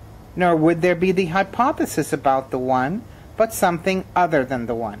it, nor would there be the hypothesis about the one, but something other than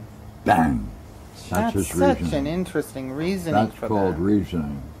the one. bang. That's his such reasoning. an interesting reasoning That's for called that.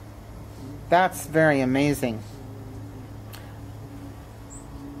 reasoning. That's very amazing.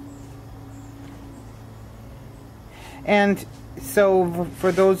 And so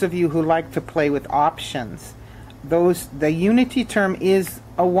for those of you who like to play with options, the unity term is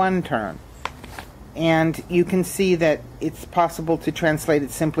a one term. And you can see that it's possible to translate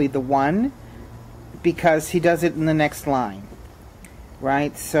it simply the one, because he does it in the next line.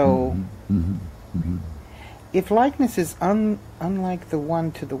 Right? So if likeness is unlike the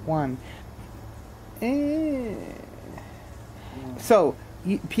one to the one, so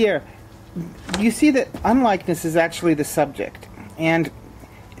Pierre, you see that unlikeness is actually the subject, and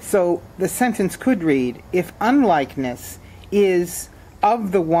so the sentence could read, if unlikeness is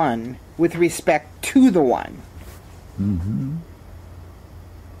of the one with respect to the one,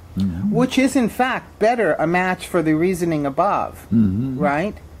 which is in fact better a match for the reasoning above,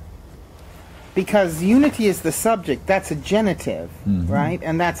 right? Because unity is the subject, that's a genitive, right?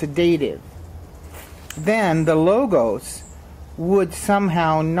 And that's a dative. Then the logos would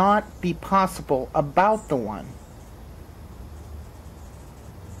somehow not be possible about the one.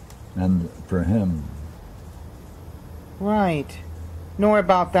 And for him, Right. Nor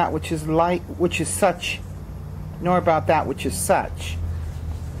about that which is like, which is such, nor about that which is such.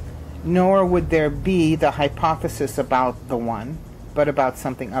 Nor would there be the hypothesis about the one, but about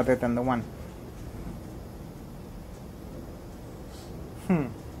something other than the one.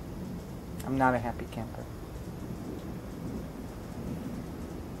 I'm not a happy camper.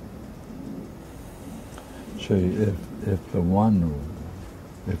 see, if the one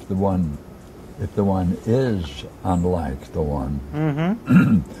is unlike the one,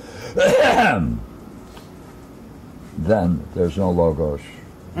 then there's no logos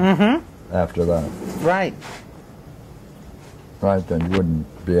after that. Right. Right, then you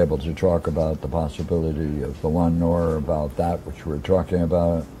wouldn't be able to talk about the possibility of the one, nor about that which we're talking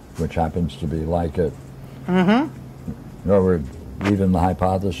about, which happens to be like it. Nor would even the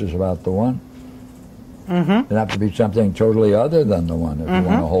hypothesis about the one. It'd have to be something totally other than the one if you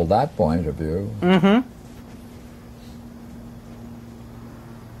want to hold that point of view.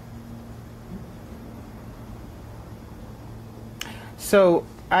 So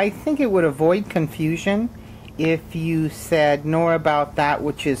I think it would avoid confusion if you said nor about that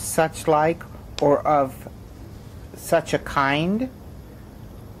which is such like or of such a kind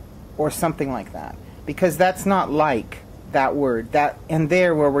or something like that, because that's not like that word. That and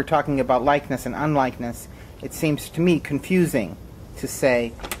there where we're talking about likeness and unlikeness, it seems to me confusing to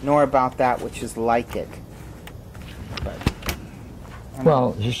say nor about that which is like it. But,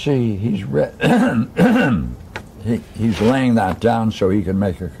 Well, you see, he's he's laying that down so he can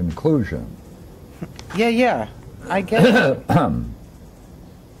make a conclusion. yeah, I get it.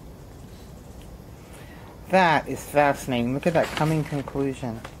 That is fascinating. Look at that coming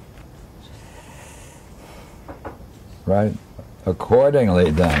conclusion. Right?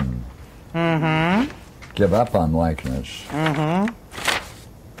 Accordingly, then, Mm-hmm. give up on likeness. Mm-hmm.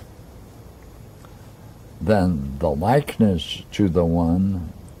 Then the likeness to the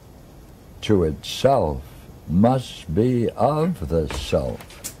one, to itself, must be of the self.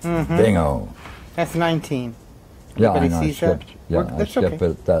 Mm-hmm. Bingo. That's 19. Yeah, I Everybody know. I sees that? skipped. Yeah, I That's skipped okay.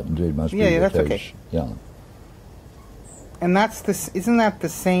 it. That indeed must Yeah, be yeah, the that's case. okay. Yeah. And that's this. Isn't that the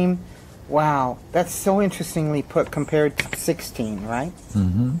same? Wow, that's so interestingly put compared to 16, right?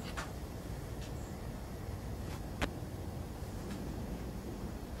 Mm-hmm.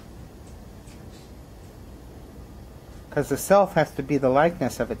 Because the self has to be the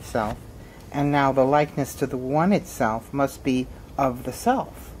likeness of itself, and now the likeness to the one itself must be of the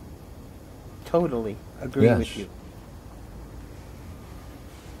self. Totally agree Yes. with you.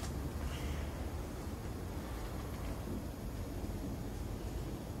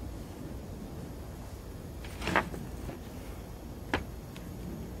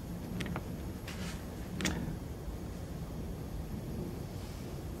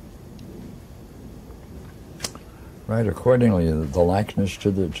 Right. Accordingly, the likeness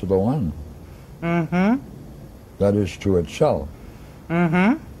to the one, Mm-hmm. that is to itself.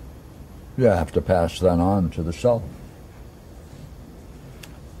 Mm-hmm. You have to pass that on to the self.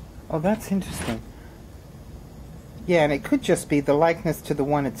 Oh, that's interesting. Yeah, and it could just be the likeness to the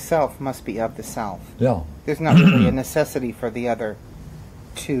one itself must be of the self. Yeah. There's not really a necessity for the other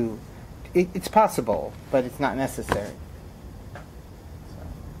two. It's possible, but it's not necessary.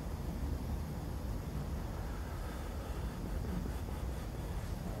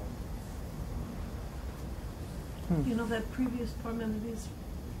 You know that previous Parmenides,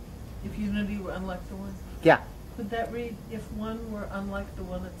 if unity were unlike the one? Yeah. Could that read, if one were unlike the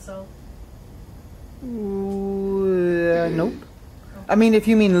one itself? Nope. I mean, if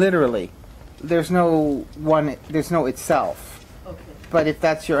you mean literally, there's no one, there's no itself. Okay. But if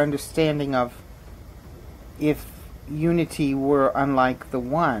that's your understanding of if unity were unlike the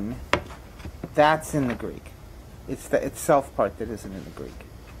one, that's in the Greek. It's the itself part that isn't in the Greek.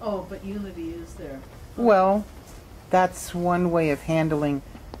 Oh, but unity is there. Well, that's one way of handling.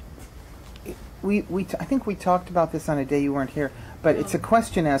 I think we talked about this on a day you weren't here, but it's a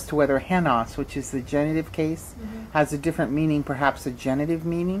question as to whether henos, which is the genitive case, has a different meaning, perhaps a genitive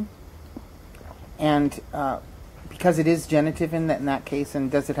meaning, and because it is genitive in that case,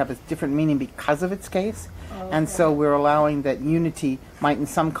 and does it have a different meaning because of its case? And so we're allowing that unity might, in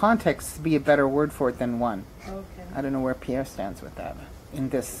some contexts, be a better word for it than one. Okay. I don't know where Pierre stands with that in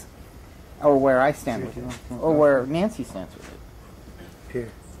this. Or where I stand with it. Or where Nancy stands with it.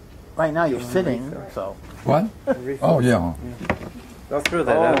 Here. Right now you're sitting, so. What? Oh, yeah. I'll throw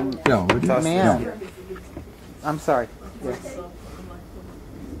that out. Yeah, we Toss it Man. out. I'm sorry.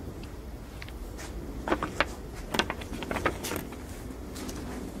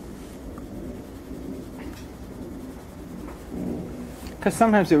 Because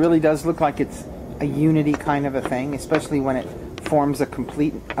sometimes it really does look like it's a unity kind of a thing, especially when it forms a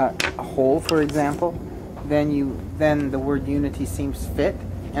complete a whole, for example. Then the word unity seems fit,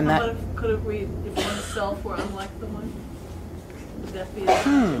 and How that. about if, could it read, if oneself were unlike the one? Would that be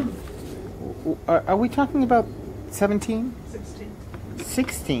Are we talking about 17? 16?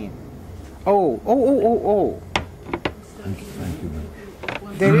 16. Oh. Thank you.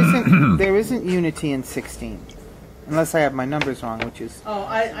 There isn't unity in 16, unless I have my numbers wrong, which is. Oh,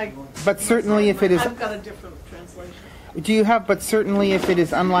 I But certainly, if it is, I've got a different translation. do you have? But certainly, if it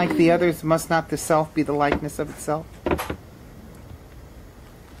is unlike the others, must not the self be the likeness of itself?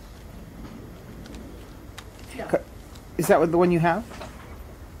 Yeah. Is that what the one you have?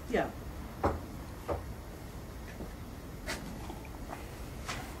 Yeah.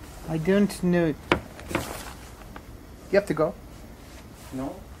 I don't know. You have to go.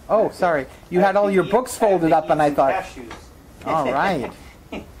 No. Oh, sorry. You had all your books folded up, and I thought. Cashews. All right.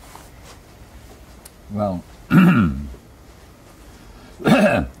 Well,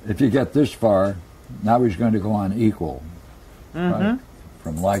 if you get this far, now he's going to go on equal. right?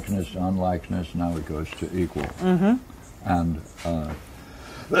 From likeness to unlikeness, now it goes to equal. And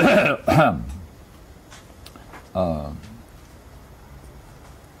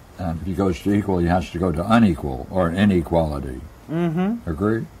and if he goes to equal, he has to go to unequal or inequality.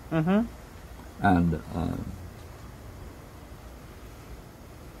 Agree? And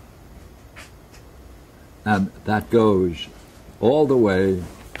that goes all the way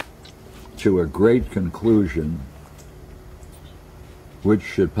to a great conclusion which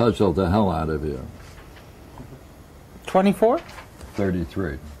should puzzle the hell out of you. 24?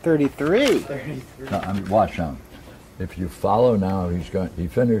 33. 33. Now, I mean, watch now. If you follow now, he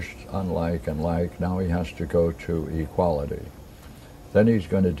finished unlike and like, now he has to go to equality. Then he's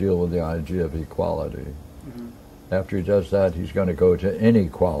going to deal with the idea of equality. After he does that, he's going to go to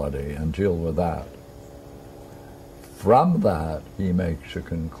inequality and deal with that. From that, he makes a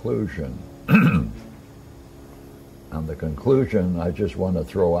conclusion. And the conclusion I just want to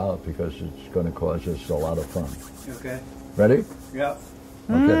throw out because it's going to cause us a lot of fun. Okay. Ready? Yeah.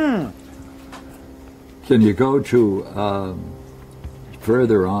 Okay. Can you go to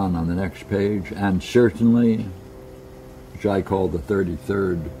further on the next page, and certainly, which I call the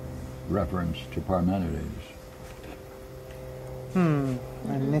 33rd reference to Parmenides.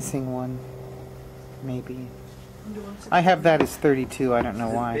 I'm missing one. Maybe. I have that as 32. I don't know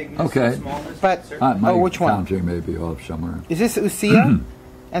why. Okay. But, My which one? counting may be off somewhere. Is this Usia?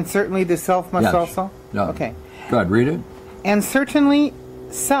 And certainly the self must Yes. also? No. Okay. Go ahead, read it. And certainly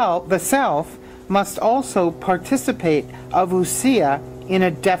the self must also participate of Usia in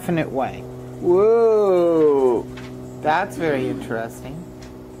a definite way. Whoa! That's very interesting.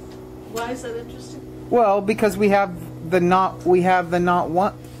 Why is that interesting? Well, because we have the not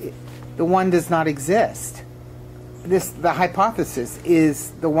one, the one does not exist. The hypothesis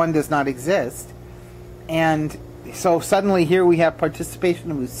is the one does not exist. And so suddenly here we have participation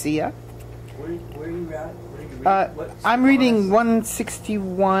of Usia. Where are you at? I'm reading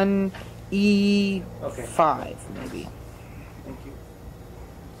 161E5, maybe. Thank you.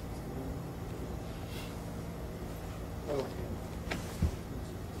 Okay.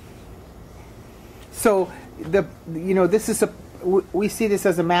 So this is we see this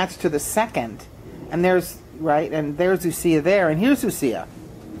as a match to the second, and there's Usia there, and here's Usia,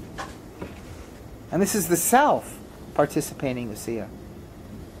 and this is the self participating Usia.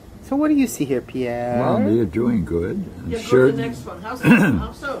 So what do you see here, Pierre? Well, you're doing good. Yeah, go to the next one. How so?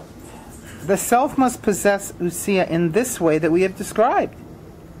 How so? The self must possess Usia in this way that we have described.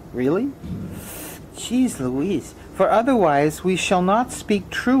 Really? Jeez Louise. For otherwise we shall not speak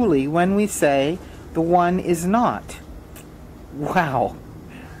truly when we say the one is not. Wow.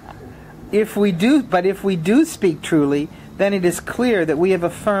 If we do speak truly, then it is clear that we have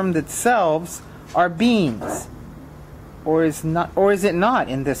affirmed that selves are beings. Or is it not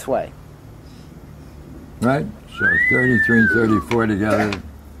in this way? Right? So 33 and 34 together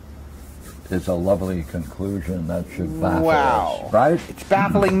is a lovely conclusion that should baffle us. Right? It's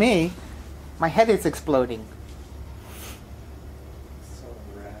baffling me. My head is exploding. So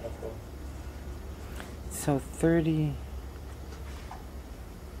radical. So 30...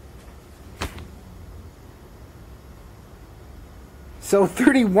 So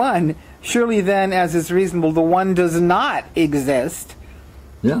 31, surely then, as is reasonable, the one does not exist.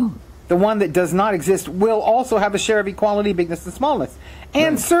 Yeah. The one that does not exist will also have a share of equality, bigness, and smallness.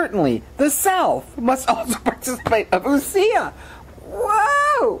 And certainly, the self must also participate of Usia.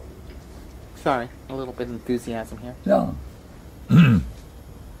 Whoa! Sorry, a little bit of enthusiasm here. Yeah.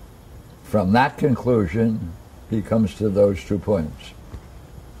 From that conclusion, he comes to those 2 points.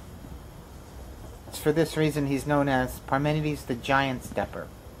 It's for this reason he's known as Parmenides the Giant Stepper.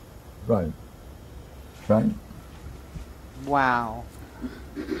 Right. Right? Wow.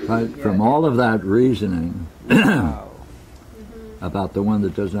 Right. From all of that reasoning Wow. about the one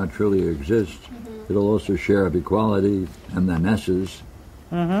that does not truly exist, it'll also share of equality and the nesses.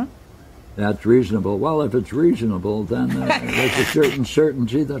 That's reasonable. Well, if it's reasonable, then there's a certain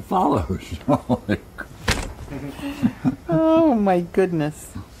certainty that follows. Oh my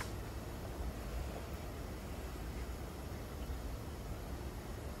goodness.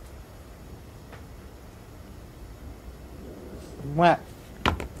 What?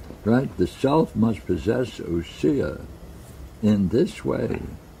 Right? The self must possess Usia in this way,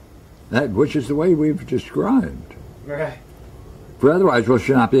 which is the way we've described. Right. For otherwise, we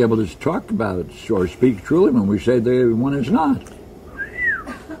should not be able to talk about it or speak truly when we say the one is not.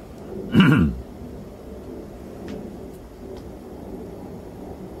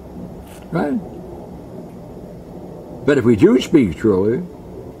 Right? But if we do speak truly,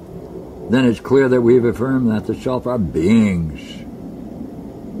 then it's clear that we've affirmed that the self are beings.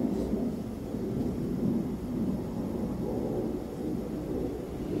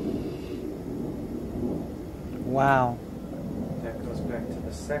 Wow. That goes back to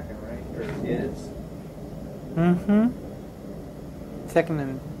the second, right? Or is. Mm-hmm. Second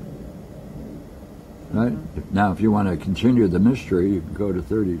and... Right? Now, if you want to continue the mystery, you can go to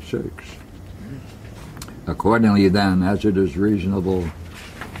 36. Accordingly, then, as it is reasonable,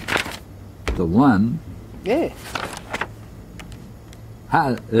 the one Yeah.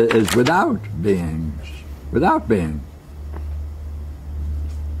 is without beings, without being.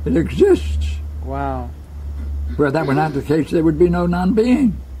 It exists. Wow. Where that were not the case, there would be no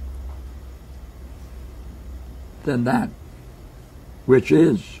non-being. Then that which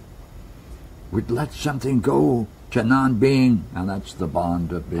is would let something go to non-being, and that's the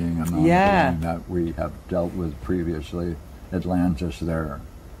bond of being a non-being Yeah. that we have dealt with previously. It lands us there.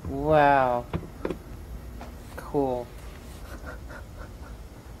 Wow. Cool.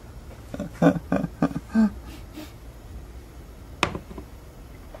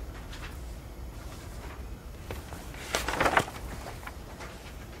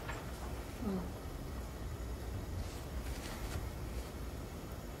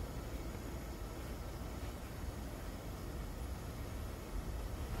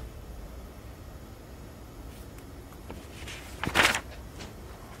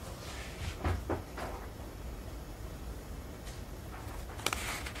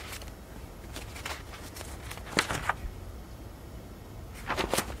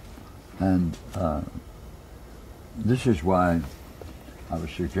 And this is why I was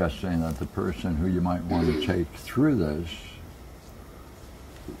suggesting that the person who you might want to take through this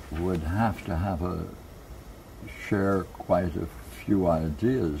would have to share quite a few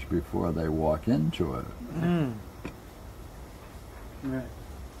ideas before they walk into it. Mm. Right.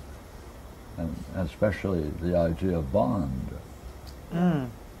 And especially the idea of bond, Mm.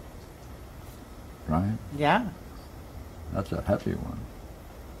 right? Yeah. That's a heavy one.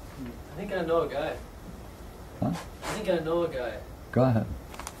 I think I know a guy. Huh? I think I know a guy Go ahead.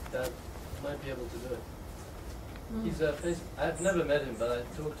 that might be able to do it. He's I've never met him, but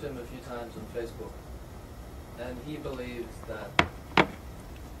I talked to him a few times on Facebook, and he believes that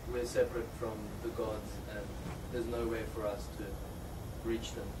we're separate from the gods, and there's no way for us to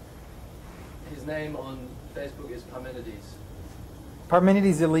reach them. His name on Facebook is Parmenides.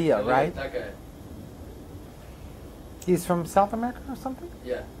 Parmenides Elia, right? That guy. He's from South America or something?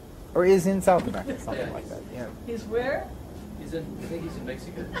 Yeah. Or is in South America, something Yeah. like that. Yeah. He's where? I think he's in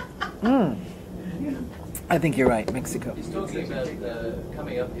Mexico. Mm. I think you're right, Mexico. He's talking about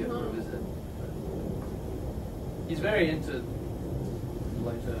coming up here for a visit. He's very into,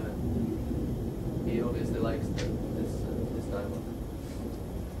 like, he obviously likes this dialogue.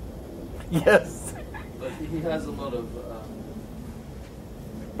 Yes. But he has a lot of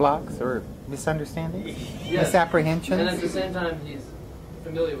Blocks or misunderstandings? yes. Misapprehensions? And at the same time, he's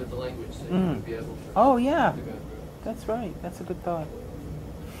familiar with the language, so he would be able to. Oh, yeah. to go through it. That's right. That's a good thought.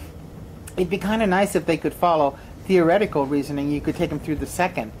 It'd be kind of nice if they could follow theoretical reasoning. You could take them through the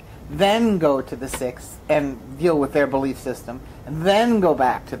second, then go to the sixth and deal with their belief system, and then go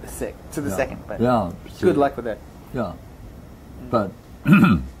back to the second. But Yeah. good luck with it. Yeah. But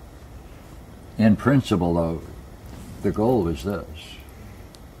in principle, though, the goal is this.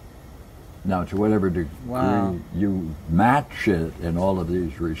 Now, to whatever degree Wow. you match it in all of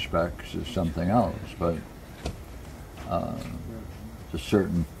these respects is something else, but to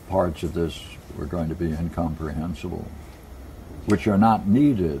certain parts of this were going to be incomprehensible, which are not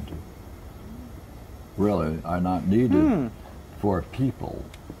needed, really, are not needed for people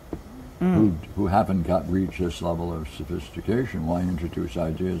who haven't reached this level of sophistication. Why introduce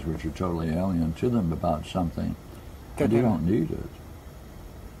ideas which are totally alien to them about something that you don't need it?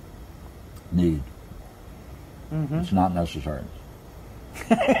 Need. It's not necessary.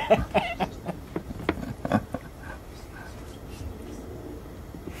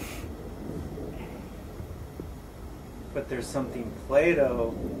 But there's something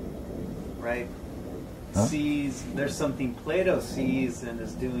Plato, right, Huh? sees, there's something Plato sees and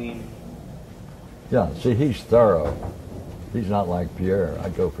is doing. Yeah, see, he's thorough. He's not like Pierre. I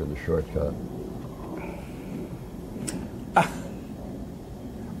go for the shortcut.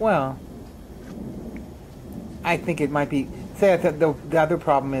 Well, I think it might be. Say the other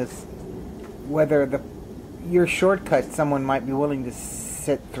problem is whether your shortcut someone might be willing to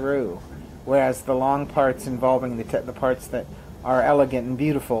sit through, whereas the long parts involving the parts that are elegant and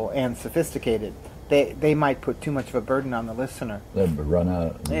beautiful and sophisticated, they might put too much of a burden on the listener. Then run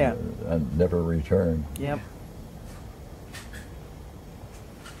out Yeah. and never return. Yep.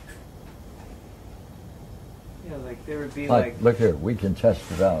 Yeah, like there would be Like, look here, we can test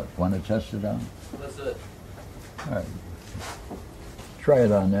it out. Want to test it out? Let's do it. All right. Try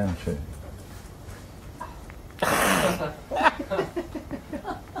it on now, see.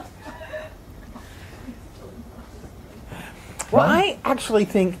 Well, I actually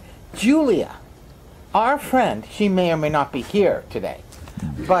think Julia, our friend, she may or may not be here today,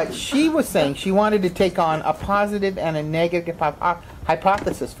 but she was saying she wanted to take on a positive and a negative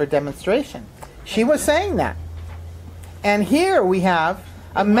hypothesis for demonstration. She was saying that. And here we have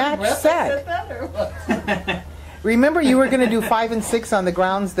a match set. Remember, you were going to do 5 and 6 on the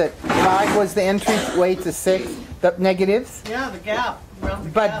grounds that 5 was the entryway to 6, the negatives. Yeah, the gap. Around the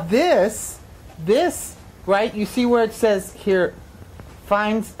But gap. this, right, you see where it says here,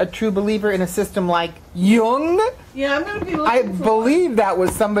 finds a true believer in a system like Jung? Yeah, I'm gonna be looking I for believe that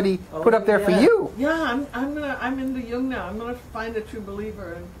was somebody put up there for you. Yeah, I'm into Jung now. I'm gonna find a true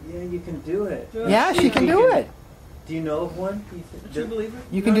believer and Yeah, you can do it. Yeah, she can do it. Do you know of one? a true believer.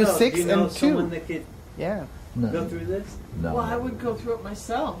 You can do No, 6 do you know and someone 2. that could Yeah. go No, through this? no. Well, I would go through it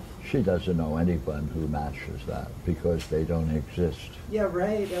myself. She doesn't know anyone who matches that because they don't exist. Yeah,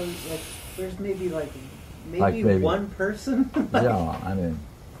 right. Like, there's maybe Maybe. one person. Yeah, I mean,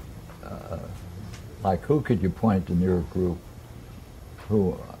 like who could you point in your group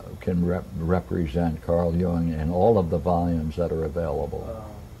who can represent Carl Jung in all of the volumes that are available?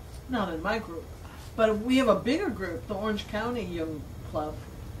 Not in my group, but we have a bigger group, the Orange County Jung Club,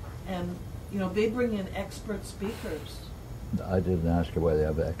 and they bring in expert speakers. I didn't ask you whether they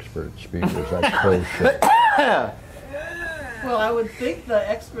have expert speakers. That's bullshit. Well, I would think the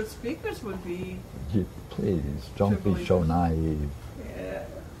expert speakers would be. Please, don't be so naive.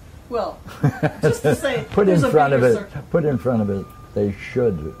 Well, just to say, Put in there's a front of bigger it. circle. Put in front of it. They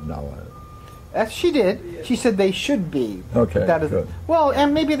should know it. As she did. She said they should be. Okay, That is, good. well,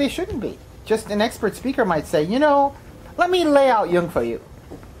 and maybe they shouldn't be. Just an expert speaker might say, let me lay out Jung for you.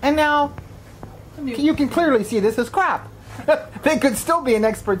 And now, you can clearly see this is crap. They could still be an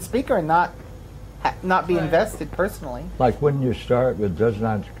expert speaker and not be Right. invested personally. Like, wouldn't you start with,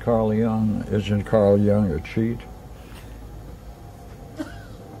 isn't Carl Jung a cheat?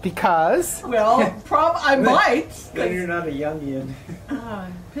 Because Well, I might. Then you're not a Jungian.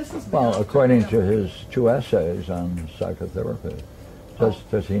 Pisses me Well, off. according to his 2 essays on psychotherapy,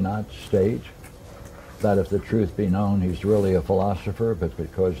 does he not state that if the truth be known, he's really a philosopher, but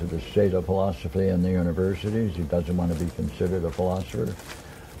because of the state of philosophy in the universities, he doesn't want to be considered a philosopher?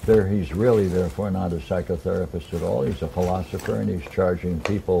 He's really, therefore, not a psychotherapist at all. He's a philosopher, and he's charging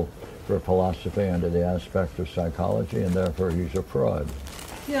people for philosophy under the aspect of psychology, and therefore he's a fraud.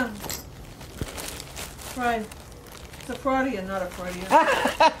 Yeah. Right. It's a Freudian, not a Freudian.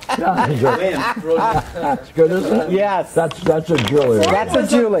 Yeah, he's a, that's good, isn't it? Yes. That's a Julia. That's a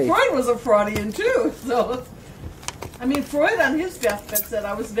Julie. Freud was a Freudian too. So, I mean, Freud on his deathbed said,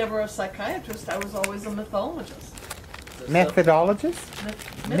 "I was never a psychiatrist. I was always a mythologist."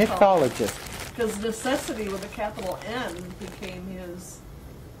 methodologist? Mythologist. Because necessity with a capital N became his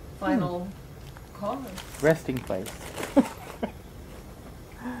final cause. Resting place.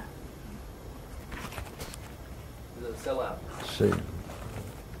 Sell out. See.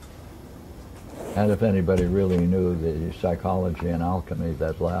 And if anybody really knew the psychology and alchemy,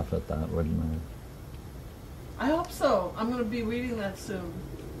 they'd laugh at that, wouldn't they? I hope so. I'm going to be reading that soon,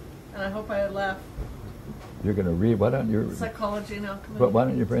 and I hope I laugh. You're going to read, why don't you, Psychology and alchemy. but why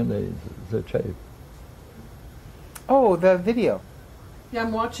don't you bring the tape? Oh, the video. Yeah,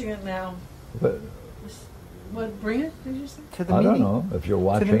 I'm watching it now. But What? Bring it? Did you say? To the I meeting. don't know if you're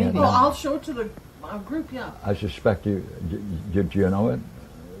watching it meeting. Oh, now. I'll show it to the group. Yeah. I suspect do you know it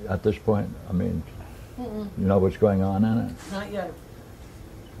at this point? I mean, Mm-mm. you know what's going on in it? Not yet.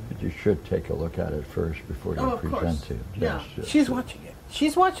 But you should take a look at it first before you Oh, of present course. it. Yeah. Yes. She's watching it.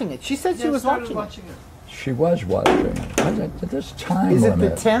 She's watching it. She said she Yeah, was started watching it. She was watching it. This time Is it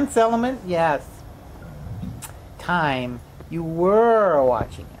limit. the 10th element? Yes. Time. You were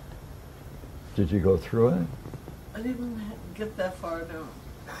watching it. Did you go through it? I didn't get that far, no.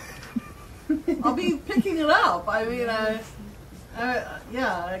 I'll be picking it up. I mean, I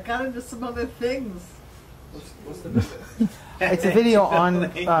got into some other things. What's the video? It's a video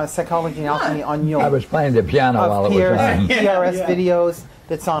on psychology and alchemy on Jung. I was playing the piano while of it was Pierre's on. PRS Yeah. videos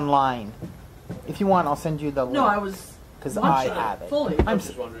that's online. If you want, I'll send you the link. No, I was because I watching have it. fully, I'm I'm s-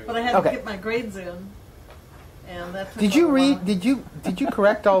 just wondering. but I had Okay. to get my grades in, and that took Did a you while. read? Did you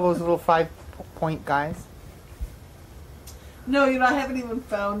correct all those little 5-point guys? No, I haven't even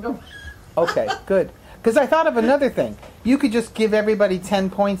found them. Okay, good. Because I thought of another thing. You could just give everybody 10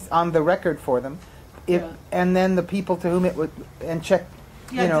 points on the record for them, Yeah. and then the people to whom it would, and check.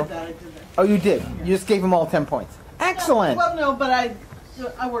 Yeah, You know. I did that. Oh, you did. You just gave them all 10 points. Excellent. Well, no, but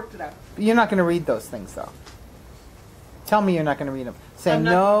I worked it out. You're not going to read those things, though. Tell me you're not going to read them. Say, I'm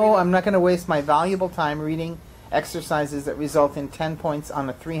not gonna read no, 'em. I'm not going to waste my valuable time reading exercises that result in 10 points on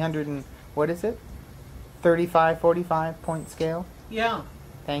a 300 and, what is it? 35, 45 point scale? Yeah.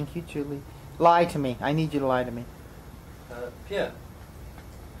 Thank you, Julie. Lie to me. I need you to lie to me. Pierre.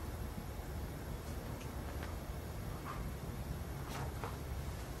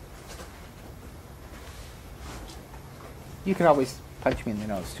 You could always punch me in the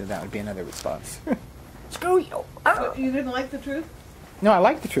nose, too. That would be another response. Screw you. But you didn't like the truth? No, I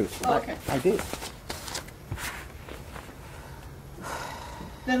like the truth. Oh, okay. I do.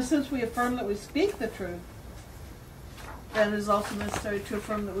 Then since we affirm that we speak the truth, then it is also necessary to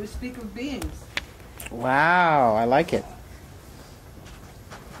affirm that we speak of beings. Wow, I like it.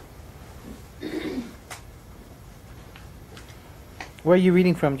 Where are you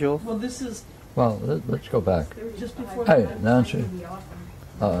reading from, Jules? Well, this is Well, let's go back. just before Hey, the Nancy,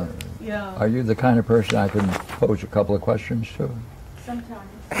 yeah. are you the kind of person I can pose a couple of questions to? Sometimes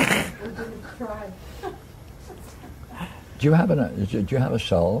we're going to try. Do you have a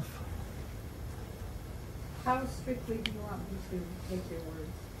self? How strictly do you want me to take your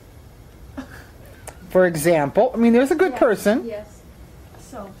words? For example, I mean, there's a good Yes, person. Yes.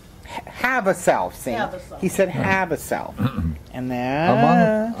 So Have a self, see? Have a self. He said have a self. And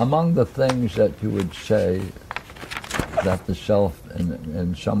then... Among the things that you would say that the self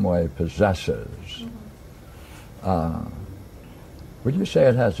in some way possesses, would you say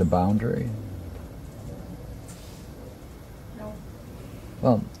it has a boundary? No.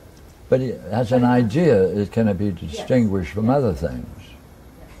 Well, but as an idea, it can be distinguished from other things.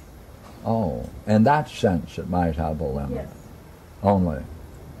 Oh, in that sense, it might have a limit. Yes. Only.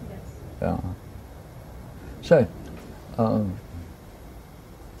 Yes. Yeah. Say,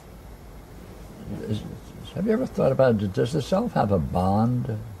 have you ever thought about it? Does the self have a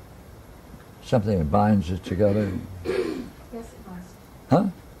bond? Something that binds it together? Yes, it must. Huh?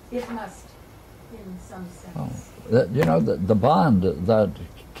 It must, in some sense. Oh. You know, the bond that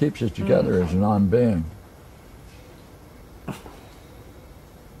keeps it together is non-being.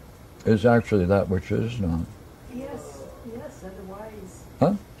 Is actually that which is not. Yes, yes, otherwise.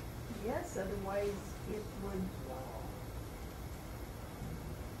 Huh? Yes, otherwise it would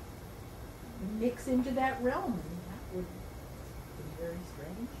mix into that realm, and that would be very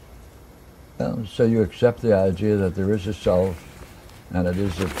strange. Well, so you accept the idea that there is a self, and it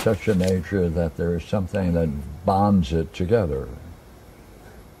is of such a nature that there is something that bonds it together.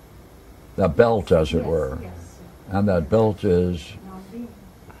 The belt, as it were. Yes, And that belt is, non-being.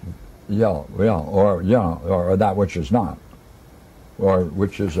 or that which is not. Or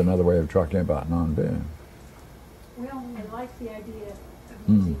which is another way of talking about non-being. Well, I like the idea of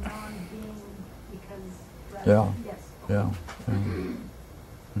using non-being because Yeah. yes, Yeah.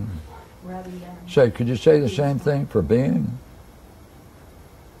 rather than Say, could you say the same thing for being?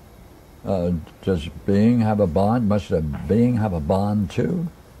 Does being have a bond? Must a being have a bond too?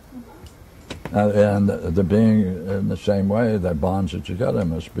 And the being in the same way that bonds it together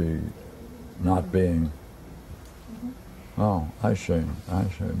must be not being. Oh, I see.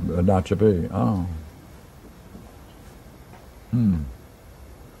 Not to be. Oh.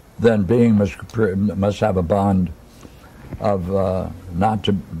 Then being must have a bond of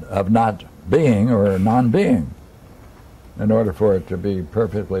not being or non-being in order for it to be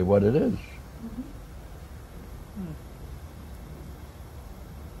perfectly what it is.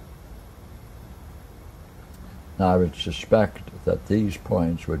 Now, I would suspect that these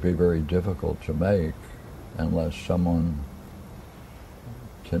points would be very difficult to make unless someone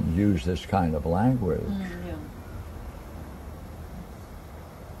can use this kind of language. Yeah.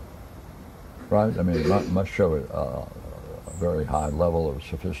 Right? I mean, it must show a very high level of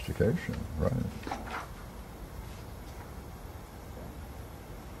sophistication, right?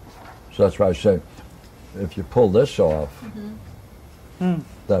 So that's why I say, if you pull this off,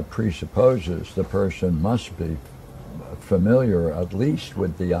 that presupposes the person must be familiar at least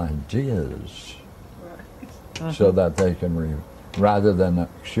with the ideas, so that they can, rather than,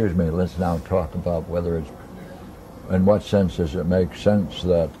 excuse me, let's now talk about whether it's, in what sense does it make sense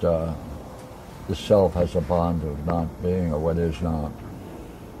that the self has a bond of not being or what is not.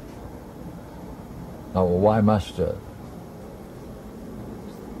 Now, well, why must it?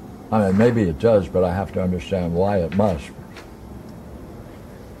 I mean, maybe it does, but I have to understand why it must.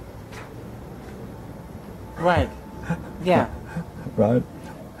 Right. Yeah. Right?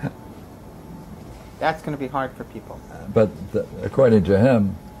 That's going to be hard for people. But according to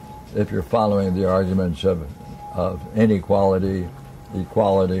him, if you're following the arguments of inequality,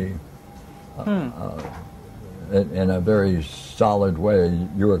 equality, in a very solid way,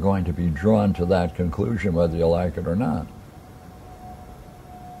 you are going to be drawn to that conclusion whether you like it or not.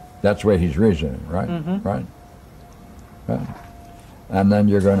 That's the way he's reasoning, right? Mm-hmm. Right? And then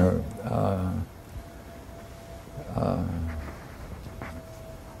you're going to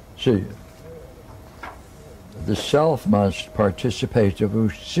see, the self must participate of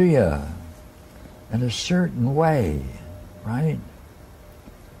ousia in a certain way, right?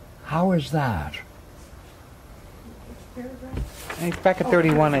 How is that? It's back at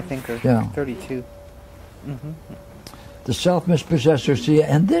 31, I think, or Yeah. 32. Mm-hmm. The self must possess ousia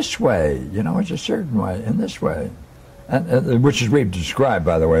in this way, it's a certain way, in this way. And which is we've described,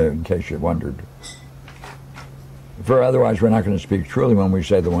 by the way, in case you wondered. For otherwise, we're not going to speak truly when we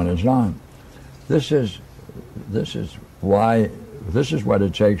say the one is not. This is what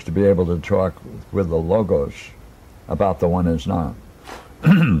it takes to be able to talk with the logos about the one is not.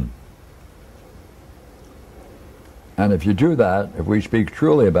 And if you do that, if we speak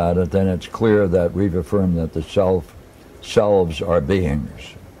truly about it, then it's clear that we've affirmed that the selves are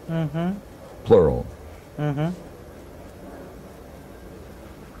beings, Mm-hmm. plural. Mm-hmm.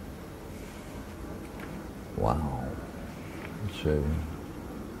 Wow.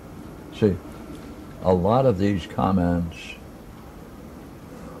 See, a lot of these comments,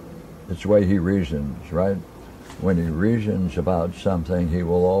 it's the way he reasons, right? When he reasons about something, he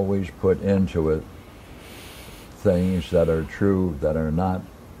will always put into it things that are true, that are not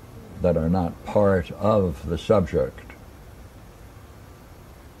part of the subject,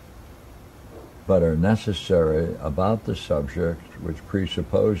 but are necessary about the subject, which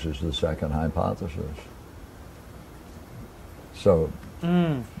presupposes the second hypothesis. So,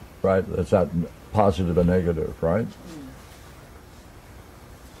 right, it's that positive and negative, right?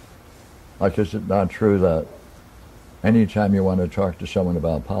 Like, is it not true that anytime you want to talk to someone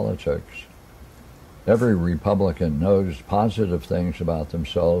about politics, every Republican knows positive things about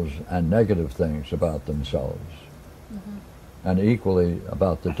themselves and negative things about themselves? And equally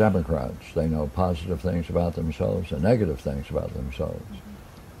about the Democrats. They know positive things about themselves and negative things about themselves.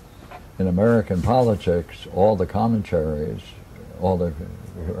 In American politics, all the commentaries,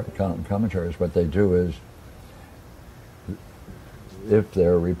 what they do is, if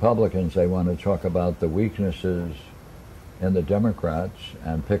they're Republicans, they want to talk about the weaknesses in the Democrats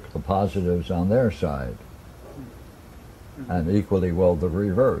and pick the positives on their side. And equally well the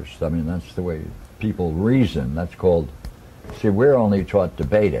reverse. I mean, that's the way people reason. That's called, see, we're only taught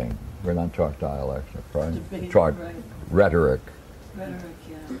debating. We're not taught dialectic, right? Debating, We're taught right. rhetoric, Rhetoric,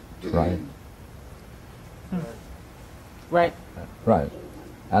 yeah. right? Right. Right.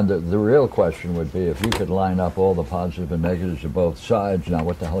 And the real question would be, if you could line up all the positives and negatives of both sides, now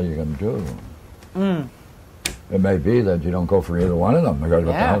what the hell are you going to do? It may be that you don't go for either one of them. Because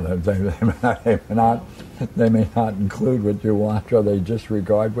they may not include what you want, or they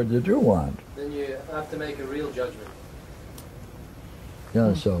disregard what you do want. Then you have to make a real judgment.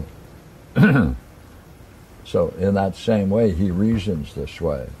 Yeah, so in that same way, he reasons this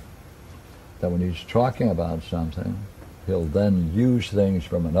way. That when he's talking about something, he'll then use things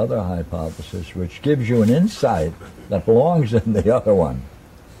from another hypothesis, which gives you an insight that belongs in the other one.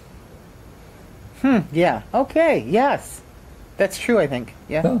 Yeah. Okay. Yes. That's true, I think.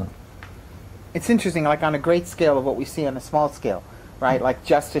 Yeah. It's interesting, like on a great scale of what we see on a small scale, right? Like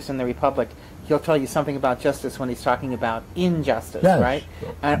justice in the Republic. He'll tell you something about justice when he's talking about injustice, Yes. right?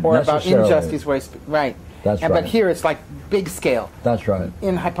 Or about injustice where he's, right. That's right. But here it's like big scale. That's right.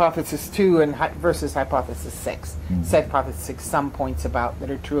 In hypothesis 2 and versus hypothesis 6. Say hypothesis 6, some points about that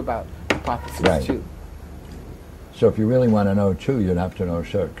are true about hypothesis Right. 2. So if you really want to know 2, you'd have to know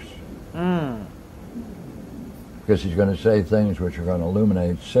 6. Because he's going to say things which are going to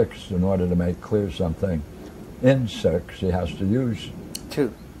illuminate 6 in order to make clear something. In 6, he has to use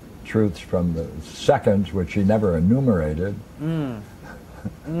 2. truths from the seconds, which he never enumerated. But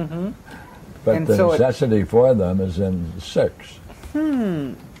And the so necessity for them is in 6.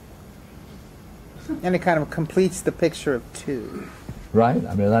 And it kind of completes the picture of 2. Right?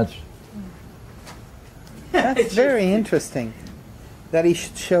 I mean, that's That's very interesting. That he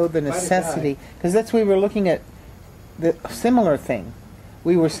should show the necessity, because that's we were looking at the similar thing.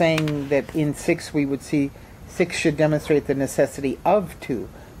 We were saying that in 6 we would see 6 should demonstrate the necessity of 2,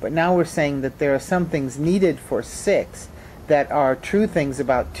 but now we're saying that there are some things needed for 6 that are true things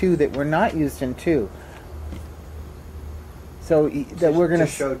about 2 that were not used in 2. So that we're going to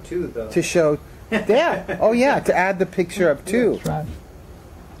show 2, though. to show, yeah, oh yeah, to add the picture of 2. that's right.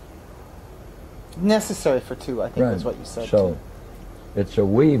 Necessary for 2, I think Right. is what you said. So too. it's a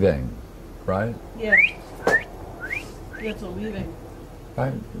weaving, right? Yeah. It's a weaving.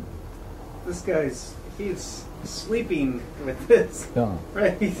 Right. this guy's, he's sleeping with this. Yeah.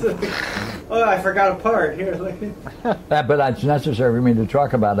 Right? He's like, oh, I forgot a part. Here, look. But it's necessary for me to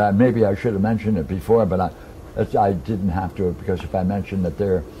talk about that. Maybe I should have mentioned it before, but I didn't have to, because if I mentioned it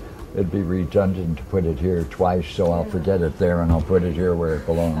there, it'd be redundant to put it here twice, so I'll forget it there and I'll put it here where it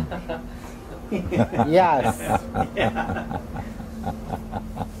belongs. Yes. Yeah.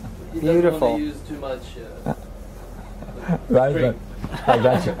 He Beautiful. doesn't want to use too much. Right? Drink.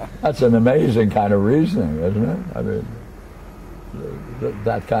 That's an amazing kind of reasoning, isn't it? I mean,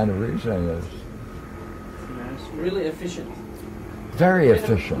 that kind of reasoning is Really efficient. very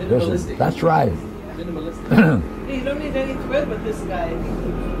efficient, isn't Minimalistic. it? That's right. Minimalistic. You don't need any thread with this guy.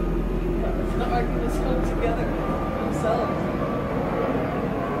 The arguments come together themselves.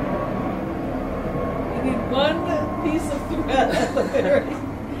 You need one piece of thread at the very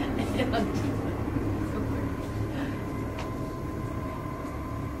end.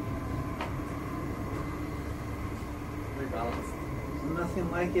 Rebalanced.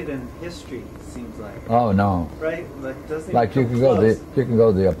 Nothing like it in history, it seems like. Oh no. Right? Like, doesn't Like you even can come go close. you can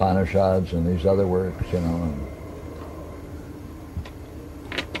go to the Upanishads and these other works, you know. And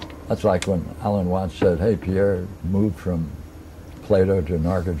that's like when Alan Watts said, "Hey, Pierre moved from Plato to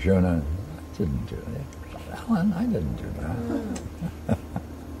Nagarjuna." I didn't do it. Alan, I didn't do that.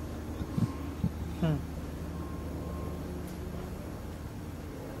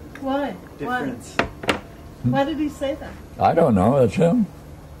 Why? Difference. Why did he say that? I don't know. It's him.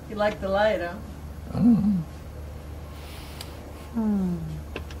 He liked the light, huh? I don't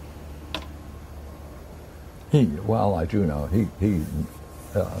know. Well, I do know.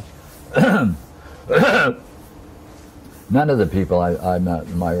 None of the people I met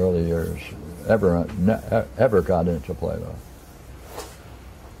in my early years ever got into Plato.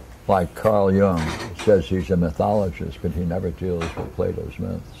 Like Carl Jung says he's a mythologist, but he never deals with Plato's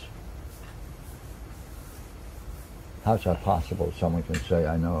myths. How's that possible? Someone can say,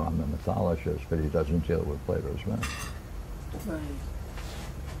 I know I'm a mythologist, but he doesn't deal with Plato's myths. Right.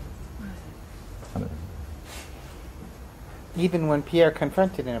 I mean, Even when Pierre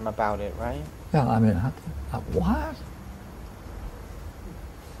confronted him about it, right? yeah, I mean, what?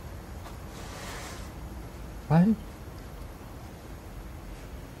 Right?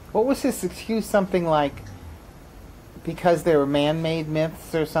 What was his excuse? Something like because they were man-made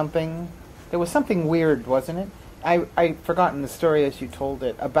myths or something? There was something weird, wasn't it? I'd forgotten the story as you told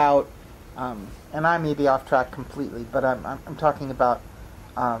it about, and I may be off track completely, but I'm talking about.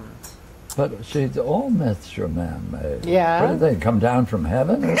 But see, all myths are man-made. Yeah. What did they come down from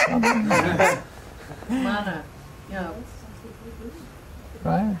heaven or something? Mana. Yeah.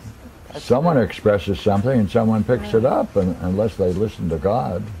 Right? Someone expresses something and someone picks it up, and unless they listen to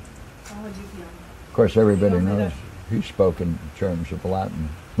God. Of course, everybody knows he spoke in terms of Latin,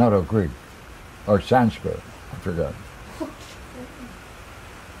 not of Greek, or Sanskrit. I forgot.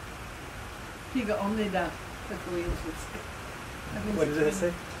 Piga omnida, the Koreans would say. What did it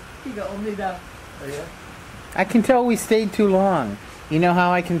say? Piga omnida. Oh, yeah? I can tell we stayed too long. You know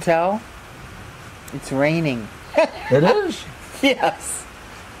how I can tell? It's raining. It is? Yes.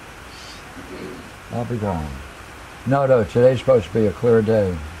 I'll be gone. No, today's supposed to be a clear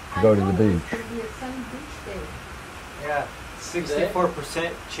day to go to the beach. It's going to be a sunny beach day. Yeah.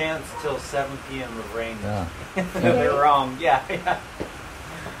 64% chance till 7 p.m. of rain. Yeah. They're wrong. Yeah, yeah.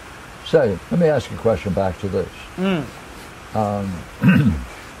 Say, let me ask you a question back to this.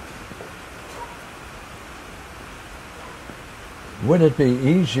 Would it be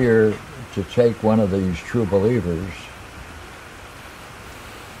easier to take one of these true believers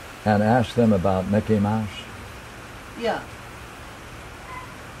and ask them about Mickey Mouse? Yeah.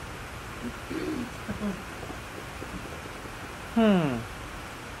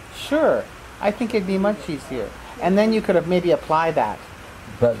 Sure. I think it'd be much easier. And then you could have maybe apply that.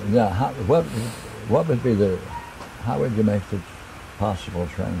 But yeah, what would be how would you make the possible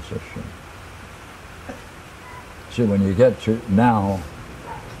transition? See, when you get to now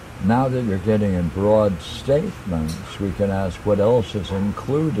that you're getting in broad statements, we can ask what else is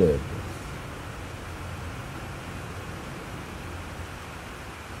included.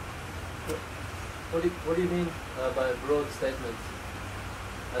 What do you mean by broad statements?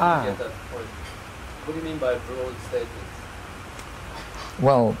 I didn't get that point. What do you mean by broad statements?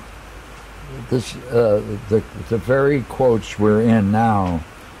 Well, this the very quotes we're in now,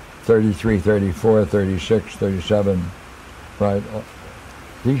 33, 34, 36, 37, right?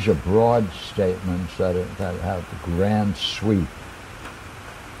 These are broad statements that have the grand sweep.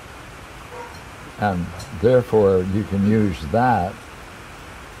 And therefore, you can use that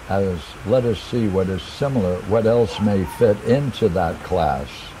as, let us see what is similar, what else may fit into that class.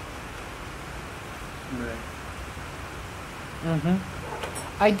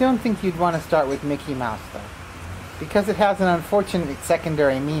 I don't think you'd want to start with Mickey Mouse, though, because it has an unfortunate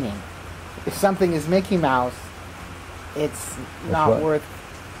secondary meaning. If something is Mickey Mouse, it's not worth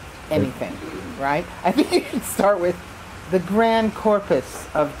anything, right? I think you should start with the grand corpus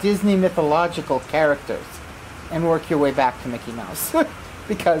of Disney mythological characters and work your way back to Mickey Mouse.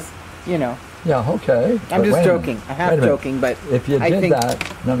 Because, you know. Yeah, okay. I'm just joking. I'm half joking, but if you did that,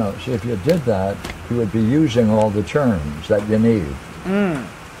 see, if you did that, you would be using all the terms that you need.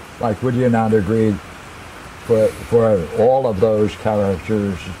 Like, would you not agree for all of those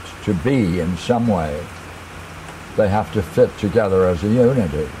characters to be in some way, they have to fit together as a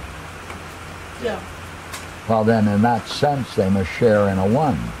unity? Yeah. Well, then, in that sense, they must share in a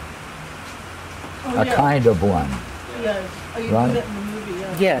one. Oh, a kind of one. Yes. Oh, you Right? do that in the movie,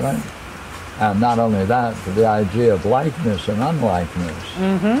 yeah. yes. Right? And not only that, but the idea of likeness and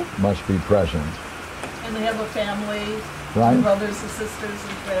unlikeness must be present. And they have a family, Right? brothers and sisters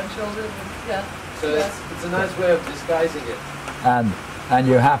and grandchildren. And, yeah. So it's a nice way of disguising it. And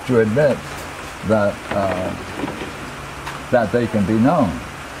you have to admit that that they can be known.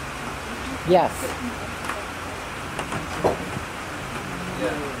 Yes.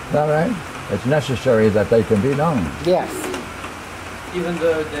 Yeah. Is that right? It's necessary that they can be known. Yes. Even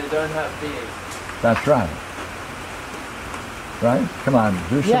though they don't have being. That's right. Right? Come on,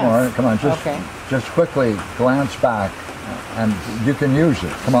 do some Yes. more. Come on, Okay. just quickly glance back, and you can use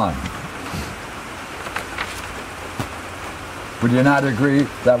it. Come on. Would you not agree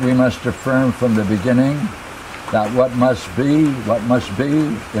that we must affirm from the beginning that what must be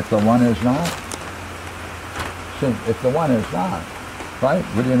if the one is not? See, if the one is not, right?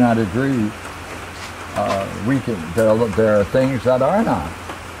 Would you not agree? There are things that are not,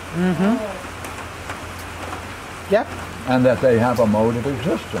 Yep. and that they have a mode of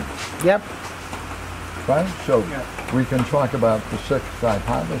existence, Yep. right? So we can talk about the sixth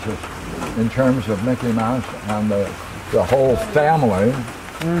hypothesis in terms of Mickey Mouse and the whole family,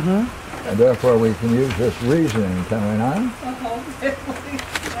 and therefore we can use this reasoning, can we not?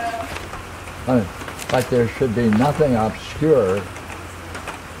 Like there should be nothing obscure,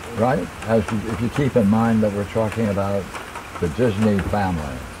 right? If you keep in mind that we're talking about the Disney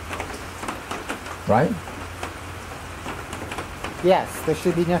family, right? Yes, there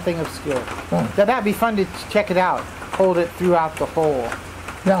should be nothing obscure. Right. Now, that'd be fun to check it out. Hold it throughout the whole.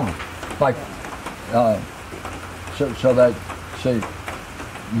 Yeah, like so that say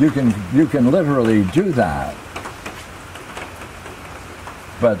you can literally do that,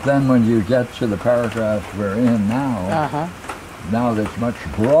 but then when you get to the paragraph we're in now, now that's much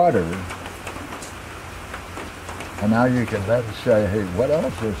broader, and now you can then say, hey, what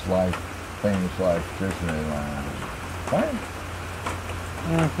else is like things like Disneyland, right?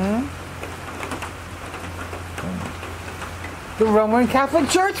 The Roman Catholic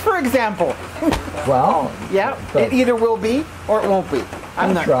Church, for example. Well, Yeah, but- it either will be or it won't be.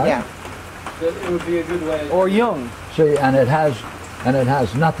 I'm That's not. right. Yeah. So it would be a good way. Or Jung. see, and it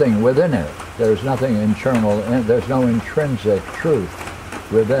has nothing within it. There's nothing internal. There's no intrinsic truth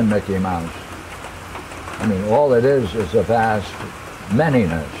within Mickey Mouse. I mean, all it is a vast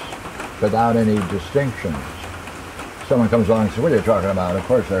manyness without any distinctions. Someone comes along and says, what are you talking about? Of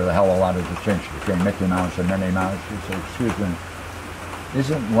course there's a hell of a lot of distinction between Mickey Mouse and Minnie Mouse. You say, excuse me,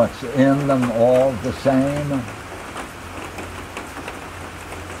 isn't what's in them all the same?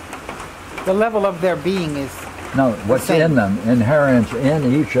 The level of their being is. No, what's same. in them, inherent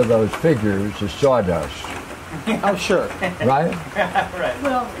in each of those figures is sawdust, Oh, sure. right? Right.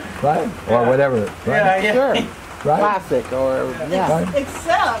 Well, Right? Or whatever, right? Sure. Right? Classic or yeah. Right?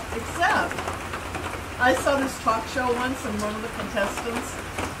 except, I saw this talk show once, and one of the contestants,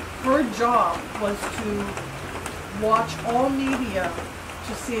 her job was to watch all media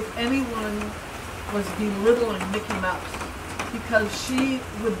to see if anyone was belittling Mickey Mouse, because she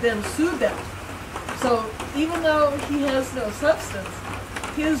would then sue them. So even though he has no substance,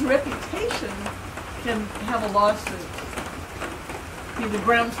 his reputation can have a lawsuit. Be the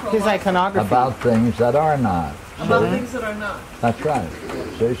grounds for a His lawsuit. iconography. About things that are not. About things that are not. That's right.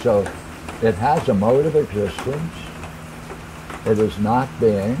 See, so it has a mode of existence. It is not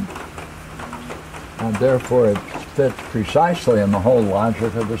being, and therefore it fits precisely in the whole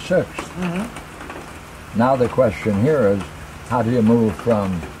logic of the sixth. Now the question here is, how do you move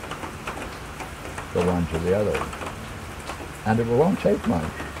from the one to the other? And it won't take much.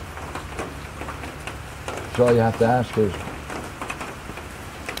 So all you have to ask is,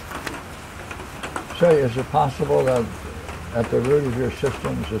 say, is it possible that at the root of your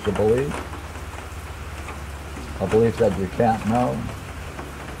systems is a belief that you can't know?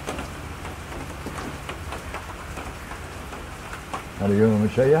 And you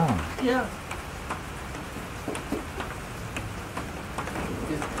would say, yeah. Yeah.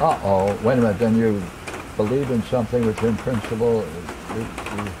 Uh-oh, wait a minute, then you believe in something which in principle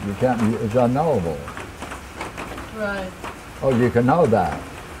you can't, it's unknowable. Right. Oh, you can know that.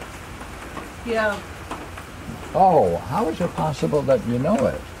 Yeah. Oh, how is it possible that you know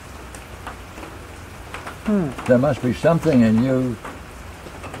it? There must be something in you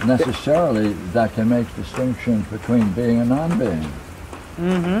necessarily that can make distinctions between being and non-being.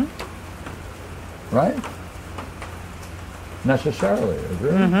 Mm-hmm. Right? Necessarily,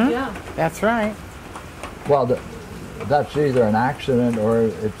 agree? Mm-hmm. Yeah. That's right. Well, that's either an accident or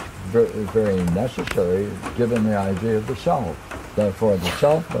it's very necessary given the idea of the self. Therefore, the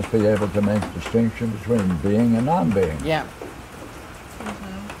self must be able to make distinction between being and non-being. Yeah.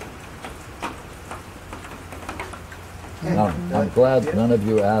 Now, I'm glad none of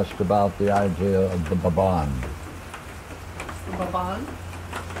you asked about the idea of the bond. Baban?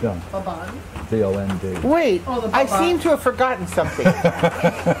 Yeah, Baban? B-O-N-D. Wait, Oh, the I Baba. seem to have forgotten something.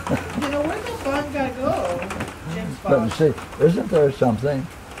 You know, where'd the Bond guy go? James But you Bond. see, isn't there something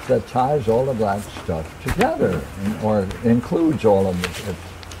that ties all of that stuff together, or includes all of it?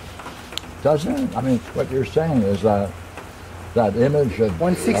 Doesn't it? I mean, what you're saying is that that image of,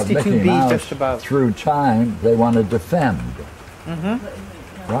 162B of Mickey Mouse just about. through time, they want to defend,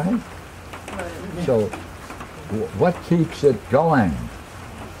 Mm-hmm. right? Right. So, what keeps it going?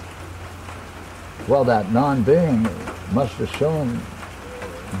 Well, that non-being must assume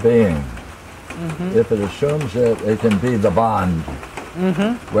being. Mm-hmm. If it assumes it, it can be the bond.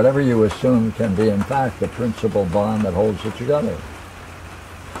 Mm-hmm. Whatever you assume can be, in fact, the principal bond that holds it together.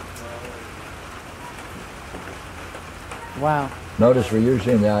 Wow. Notice we're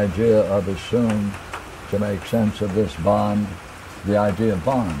using the idea of assume to make sense of this bond, the idea of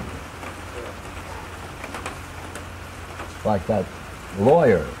bond. Like that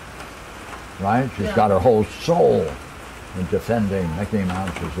lawyer, right? She's Yeah. got her whole soul in defending Mickey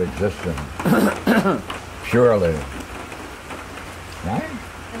Mouse's existence. Purely. Right?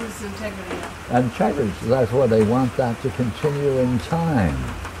 And his integrity. And checkers, that's why they want that to continue in time.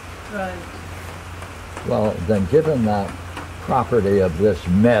 Right. Well, then given that property of this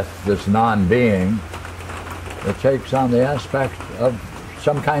myth, this non-being, it takes on the aspect of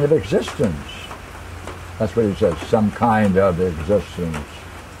some kind of existence. That's what he says, some kind of existence,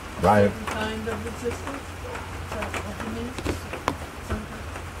 right? Certain kind of existence? Is that what you mean?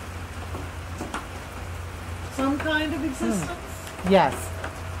 Some kind of existence? Yes.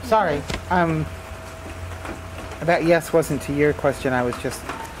 Sorry. That yes wasn't to your question. I was just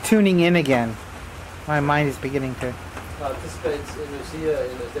tuning in again. My mind is beginning to. Participates in Lucia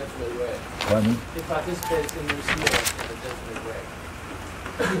in a definite way. Pardon? It participates in Lucia in a definite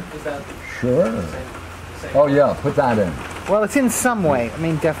way. Is that Sure. the same? Oh yeah, put that in. Well, it's in some way. I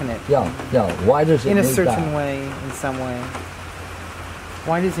mean, definite. Yeah. Why does it In a need certain that? way, in some way.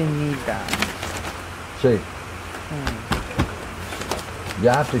 Why does he need that? See, you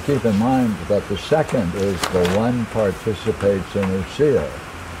have to keep in mind that the second is the one participates in Lucia.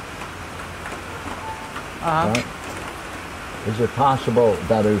 Uh-huh. Right? Is it possible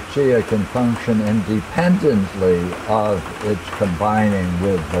that Uchiha can function independently of its combining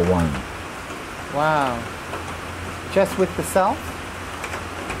with the one? Wow. Just with the self?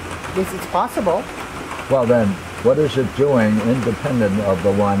 Yes, it's possible. Well then, what is it doing independent of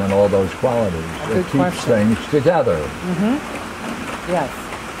the one and all those qualities? A It good keeps question. things together. Mm-hmm. Yes.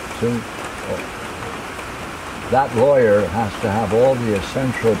 See? That lawyer has to have all the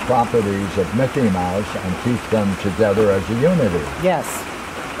essential properties of Mickey Mouse and keep them together as a unity. Yes.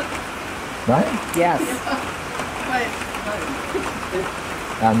 Right? Yes. Right.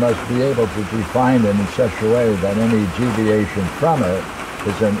 And must be able to define it in such a way that any deviation from it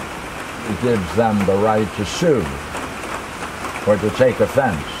gives them the right to sue or to take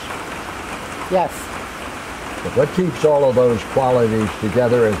offense. Yes. But what keeps all of those qualities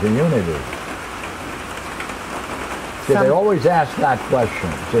together as a unity? See, they always ask that question.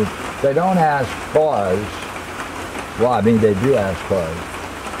 See, they don't ask cause. Well, I mean, they do ask cause.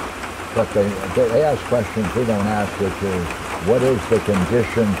 But they ask questions we don't ask, which is, what is the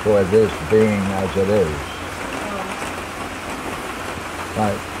condition for this being as it is?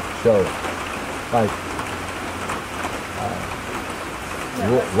 Right. So, like,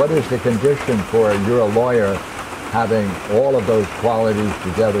 what is the condition for your lawyer having all of those qualities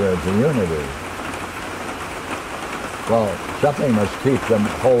together as a unity? Well, something must keep them,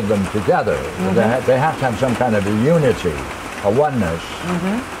 hold them together. Mm-hmm. They have to have some kind of a unity, a oneness.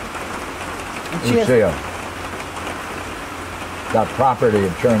 Mm-hmm. You see that property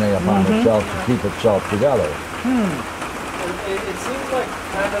of turning upon itself to keep itself together. It seems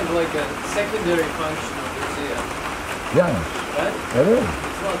kind of like a secondary function of Lucia, Yes, right? it is.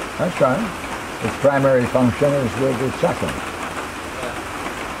 It's not. That's right. Its primary function is with its second. Yeah.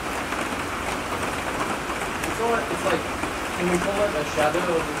 It's like, can we call it a shadow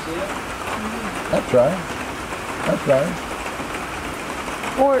of Lucia? That's right. That's right.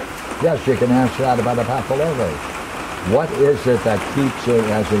 Or Yes, you can answer that about a pathologos. What is it that keeps it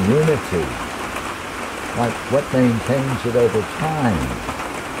as a unity? Like, what maintains it over time?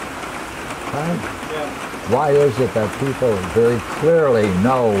 Right? Yeah. Why is it that people very clearly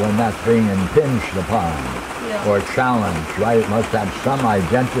know when that's being impinged upon Yeah. or challenged, right? It must have some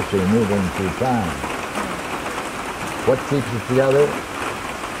identity moving through time. What keeps it together?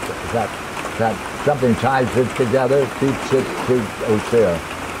 That something ties it together, keeps it to Osea.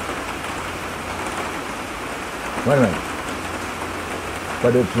 Wait a minute.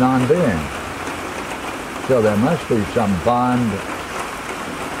 But it's non-being. So there must be some bond.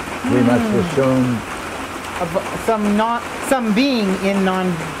 We must assume. some being in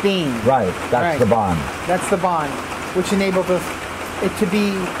non-being. Right, that's Right. the bond. That's the bond, which enables us it to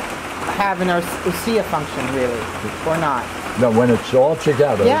be have an Osea function, really, or not. No, when it's all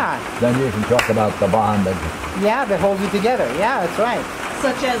together, Yeah. then you can talk about the bond. Yeah, that holds it together. Yeah, that's right.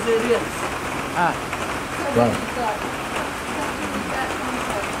 Such as it is. Ah, Right.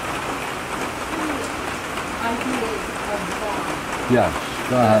 Yes,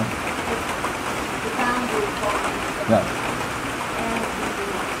 go ahead. Yes.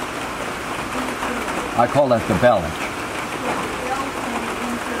 I call that the belch.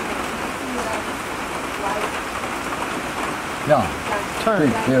 Yeah.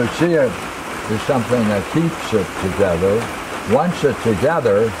 turn. See, you see it is something that keeps it together. Once it's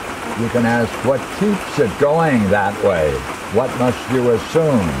together, you can ask what keeps it going that way? What must you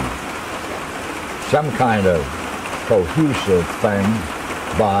assume? Some kind of cohesive thing,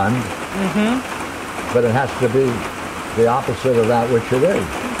 bond, but it has to be the opposite of that which it is.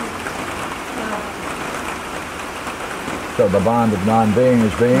 So the bond of non-being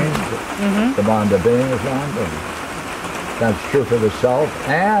is being, the bond of being is non-being. That's true for the self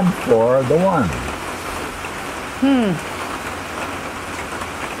and for the one.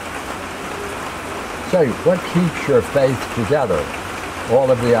 Say, what keeps your faith together? All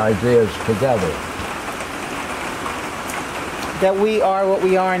of the ideas together. That we are what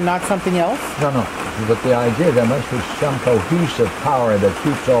we are and not something else? No, no. But the idea, there must be some cohesive power that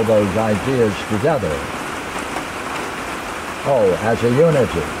keeps all those ideas together. Oh, as a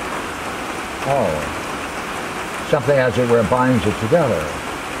unity. Oh. Something, as it were, binds it together.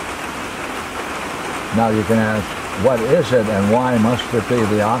 Now you can ask, what is it and why must it be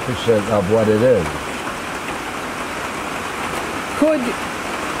the opposite of what it is? Could,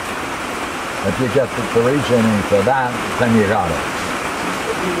 If you get the reasoning for that, then you got it.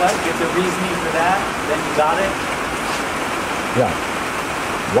 If you get the reasoning for that, then you got it. Yeah.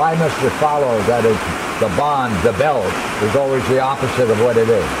 Why must it follow that it's the bond, the belt, is always the opposite of what it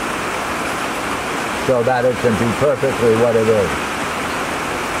is? So that it can be perfectly what it is.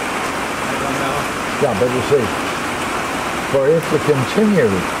 I don't know. Yeah, but you see, for it to continue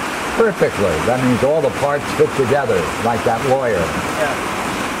perfectly, that means all the parts fit together, like that lawyer, Yeah.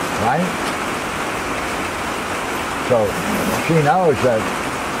 right? So she knows that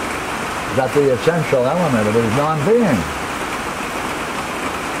the essential element of it is non-being.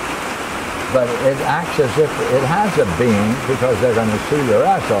 But it acts as if it has a being because they're going to sue your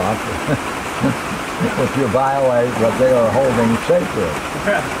ass off if you violate what they are holding sacred.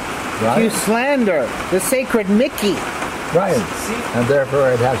 you Right? slander the sacred Mickey. Right. See? And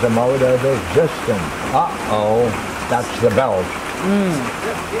therefore it has a mode of existence. Uh-oh, that's the belt.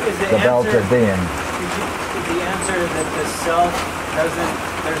 Is The belt of being. Is the answer that the self doesn't,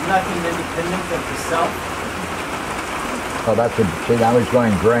 there's nothing independent of the self? Oh, that's a, see, now he's going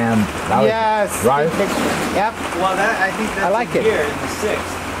grand. Now Yes. Right? good picture. Yep. Well, that I think that's I like it. here in the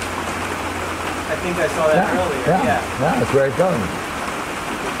 6th. I think I saw that earlier. Yeah. That's where it goes.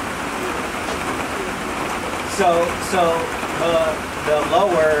 So the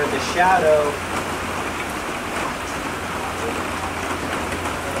lower, the shadow.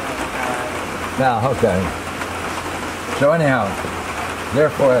 Now, okay. So anyhow,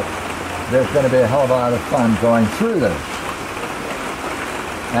 therefore, there's going to be a hell of a lot of fun going through this.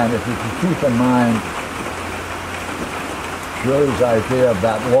 And if you can keep in mind Julie's idea of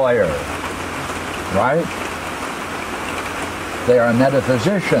that lawyer, right? They are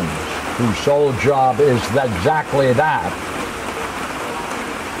metaphysicians whose sole job is exactly that,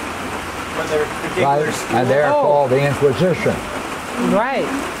 For their particular right? school. And they're Oh. called the Inquisition. Right.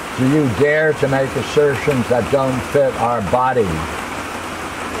 Do you dare to make assertions that don't fit our body?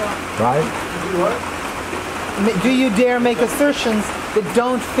 Right? Do you dare make assertions that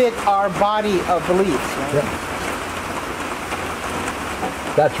don't fit our body of beliefs? Right? Yeah.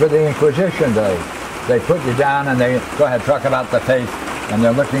 That's what the Inquisition does. They put you down and they go ahead, talk about the faith, and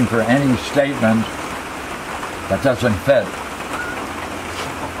they're looking for any statement that doesn't fit.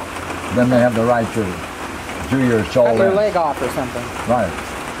 Then they have the right to do your soul Cut your in. leg off or something. Right.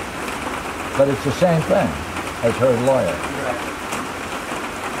 But it's the same thing as her lawyer.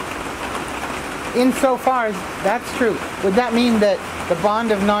 Insofar as that's true, would that mean that the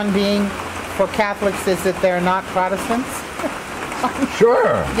bond of non-being for Catholics is that they're not Protestants?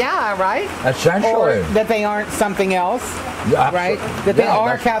 Sure. Yeah, right? Essentially. Or that they aren't something else, Yeah, right? That they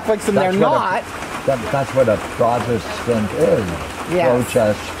are Catholics and they're not. That's what a Protestant is. Yes.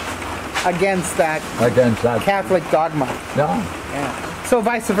 Protest Against that against that. Catholic dogma. Yeah. Yeah. So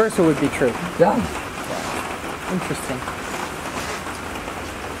vice versa would be true. Yeah. Interesting.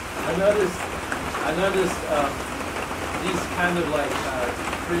 I noticed these kind of like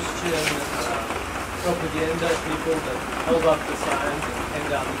Christian propaganda people that held up the signs and came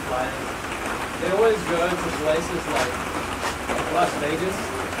down the flags. They always go to places like Las Vegas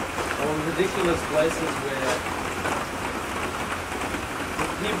or ridiculous places where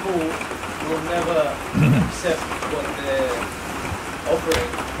the people will never accept what they're offering.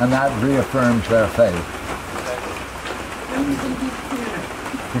 And that reaffirms their faith.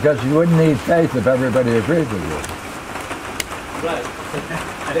 Because you wouldn't need faith if everybody agreed with you. Right.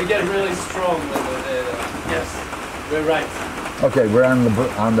 They get really strong when they're yes, we're right. Okay, we're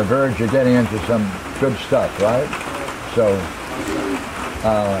on the verge of getting into some good stuff, right? So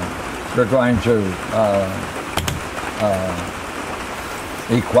we're going to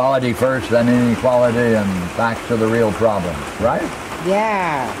equality first, then inequality, and back to the real problem, right?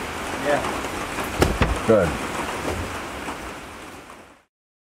 Yeah. Yeah. Good.